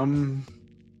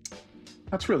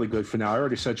 That's really good for now. I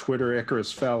already said Twitter,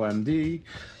 Icarus Fell MD,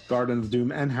 Garden of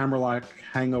Doom, and Hammerlock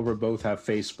Hangover both have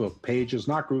Facebook pages,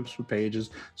 not groups, but pages.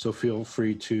 So feel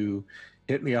free to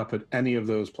hit me up at any of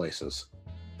those places.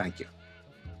 Thank you.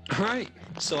 All right,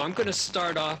 so I'm going to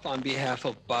start off on behalf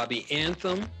of Bobby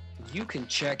Anthem. You can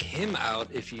check him out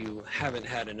if you haven't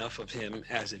had enough of him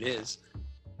as it is.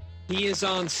 He is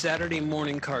on Saturday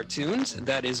Morning Cartoons.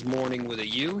 That is Morning with a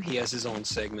U. He has his own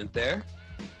segment there.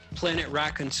 Planet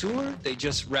Raconteur, they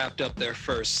just wrapped up their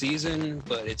first season,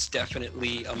 but it's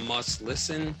definitely a must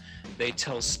listen. They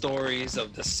tell stories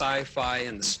of the sci-fi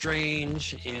and the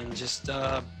strange and just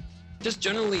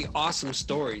generally awesome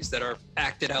stories that are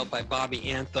acted out by Bobby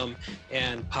Anthem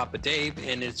and Papa Dave,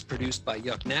 and it's produced by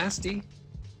Yuck Nasty.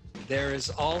 There is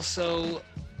also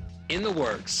in the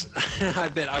works,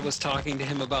 I was talking to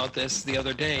him about this the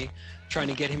other day, trying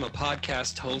to get him a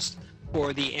podcast host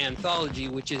for the Anthology,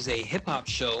 which is a hip-hop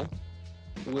show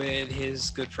with his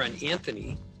good friend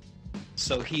Anthony.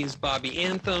 So he's Bobby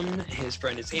Anthem, his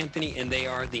friend is Anthony, and they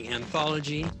are the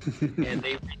Anthology. And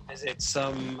they revisit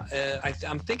some,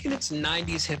 I'm thinking it's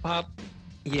 90s hip hop.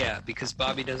 Yeah, because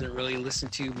Bobby doesn't really listen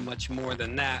to much more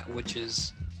than that, which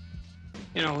is,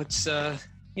 it's,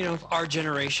 our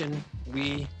generation.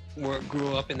 We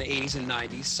grew up in the 80s and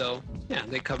 90s. So yeah,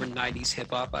 they covered 90s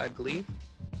hip hop, I believe.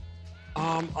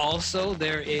 Also,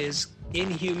 there is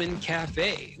Inhuman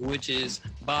Cafe, which is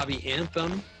Bobby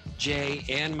Anthem, Jay,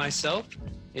 and myself.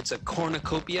 It's a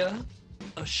cornucopia,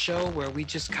 a show where we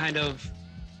just kind of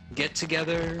get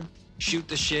together, shoot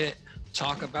the shit,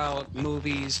 talk about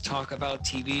movies, talk about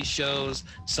TV shows.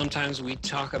 Sometimes we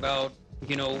talk about,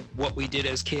 what we did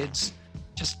as kids,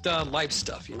 just life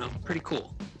stuff, pretty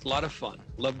cool. It's a lot of fun.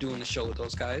 Love doing the show with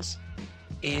those guys.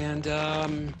 And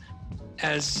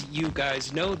as you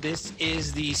guys know, this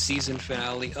is the season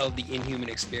finale of the Inhuman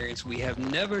Experience. We have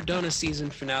never done a season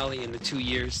finale in the 2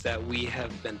 years that we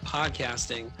have been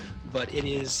podcasting, but it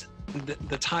is,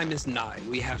 the time is nigh.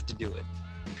 We have to do it.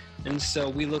 And so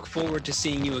we look forward to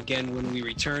seeing you again when we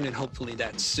return, and hopefully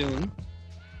that's soon.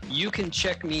 You can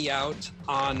check me out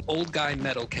on Old Guy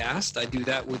Metalcast. I do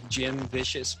that with Jim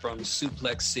Vicious from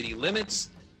Suplex City Limits.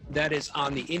 That is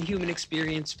on the Inhuman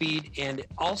Experience feed, and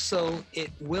also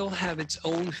it will have its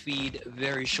own feed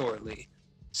very shortly.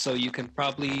 So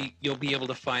you'll be able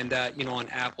to find that, on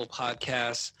Apple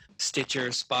Podcasts, Stitcher,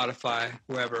 Spotify,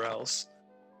 wherever else.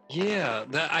 Yeah,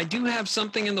 I do have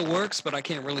something in the works, but I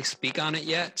can't really speak on it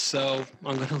yet, so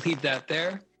I'm going to leave that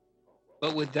there.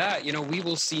 But with that, we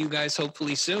will see you guys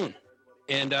hopefully soon.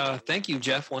 And thank you,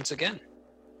 Jeff, once again.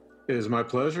 It is my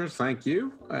pleasure. Thank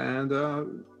you.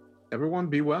 And everyone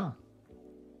be well.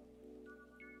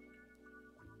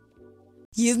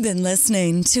 You've been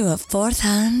listening to A Fourth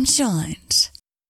Hand Joint.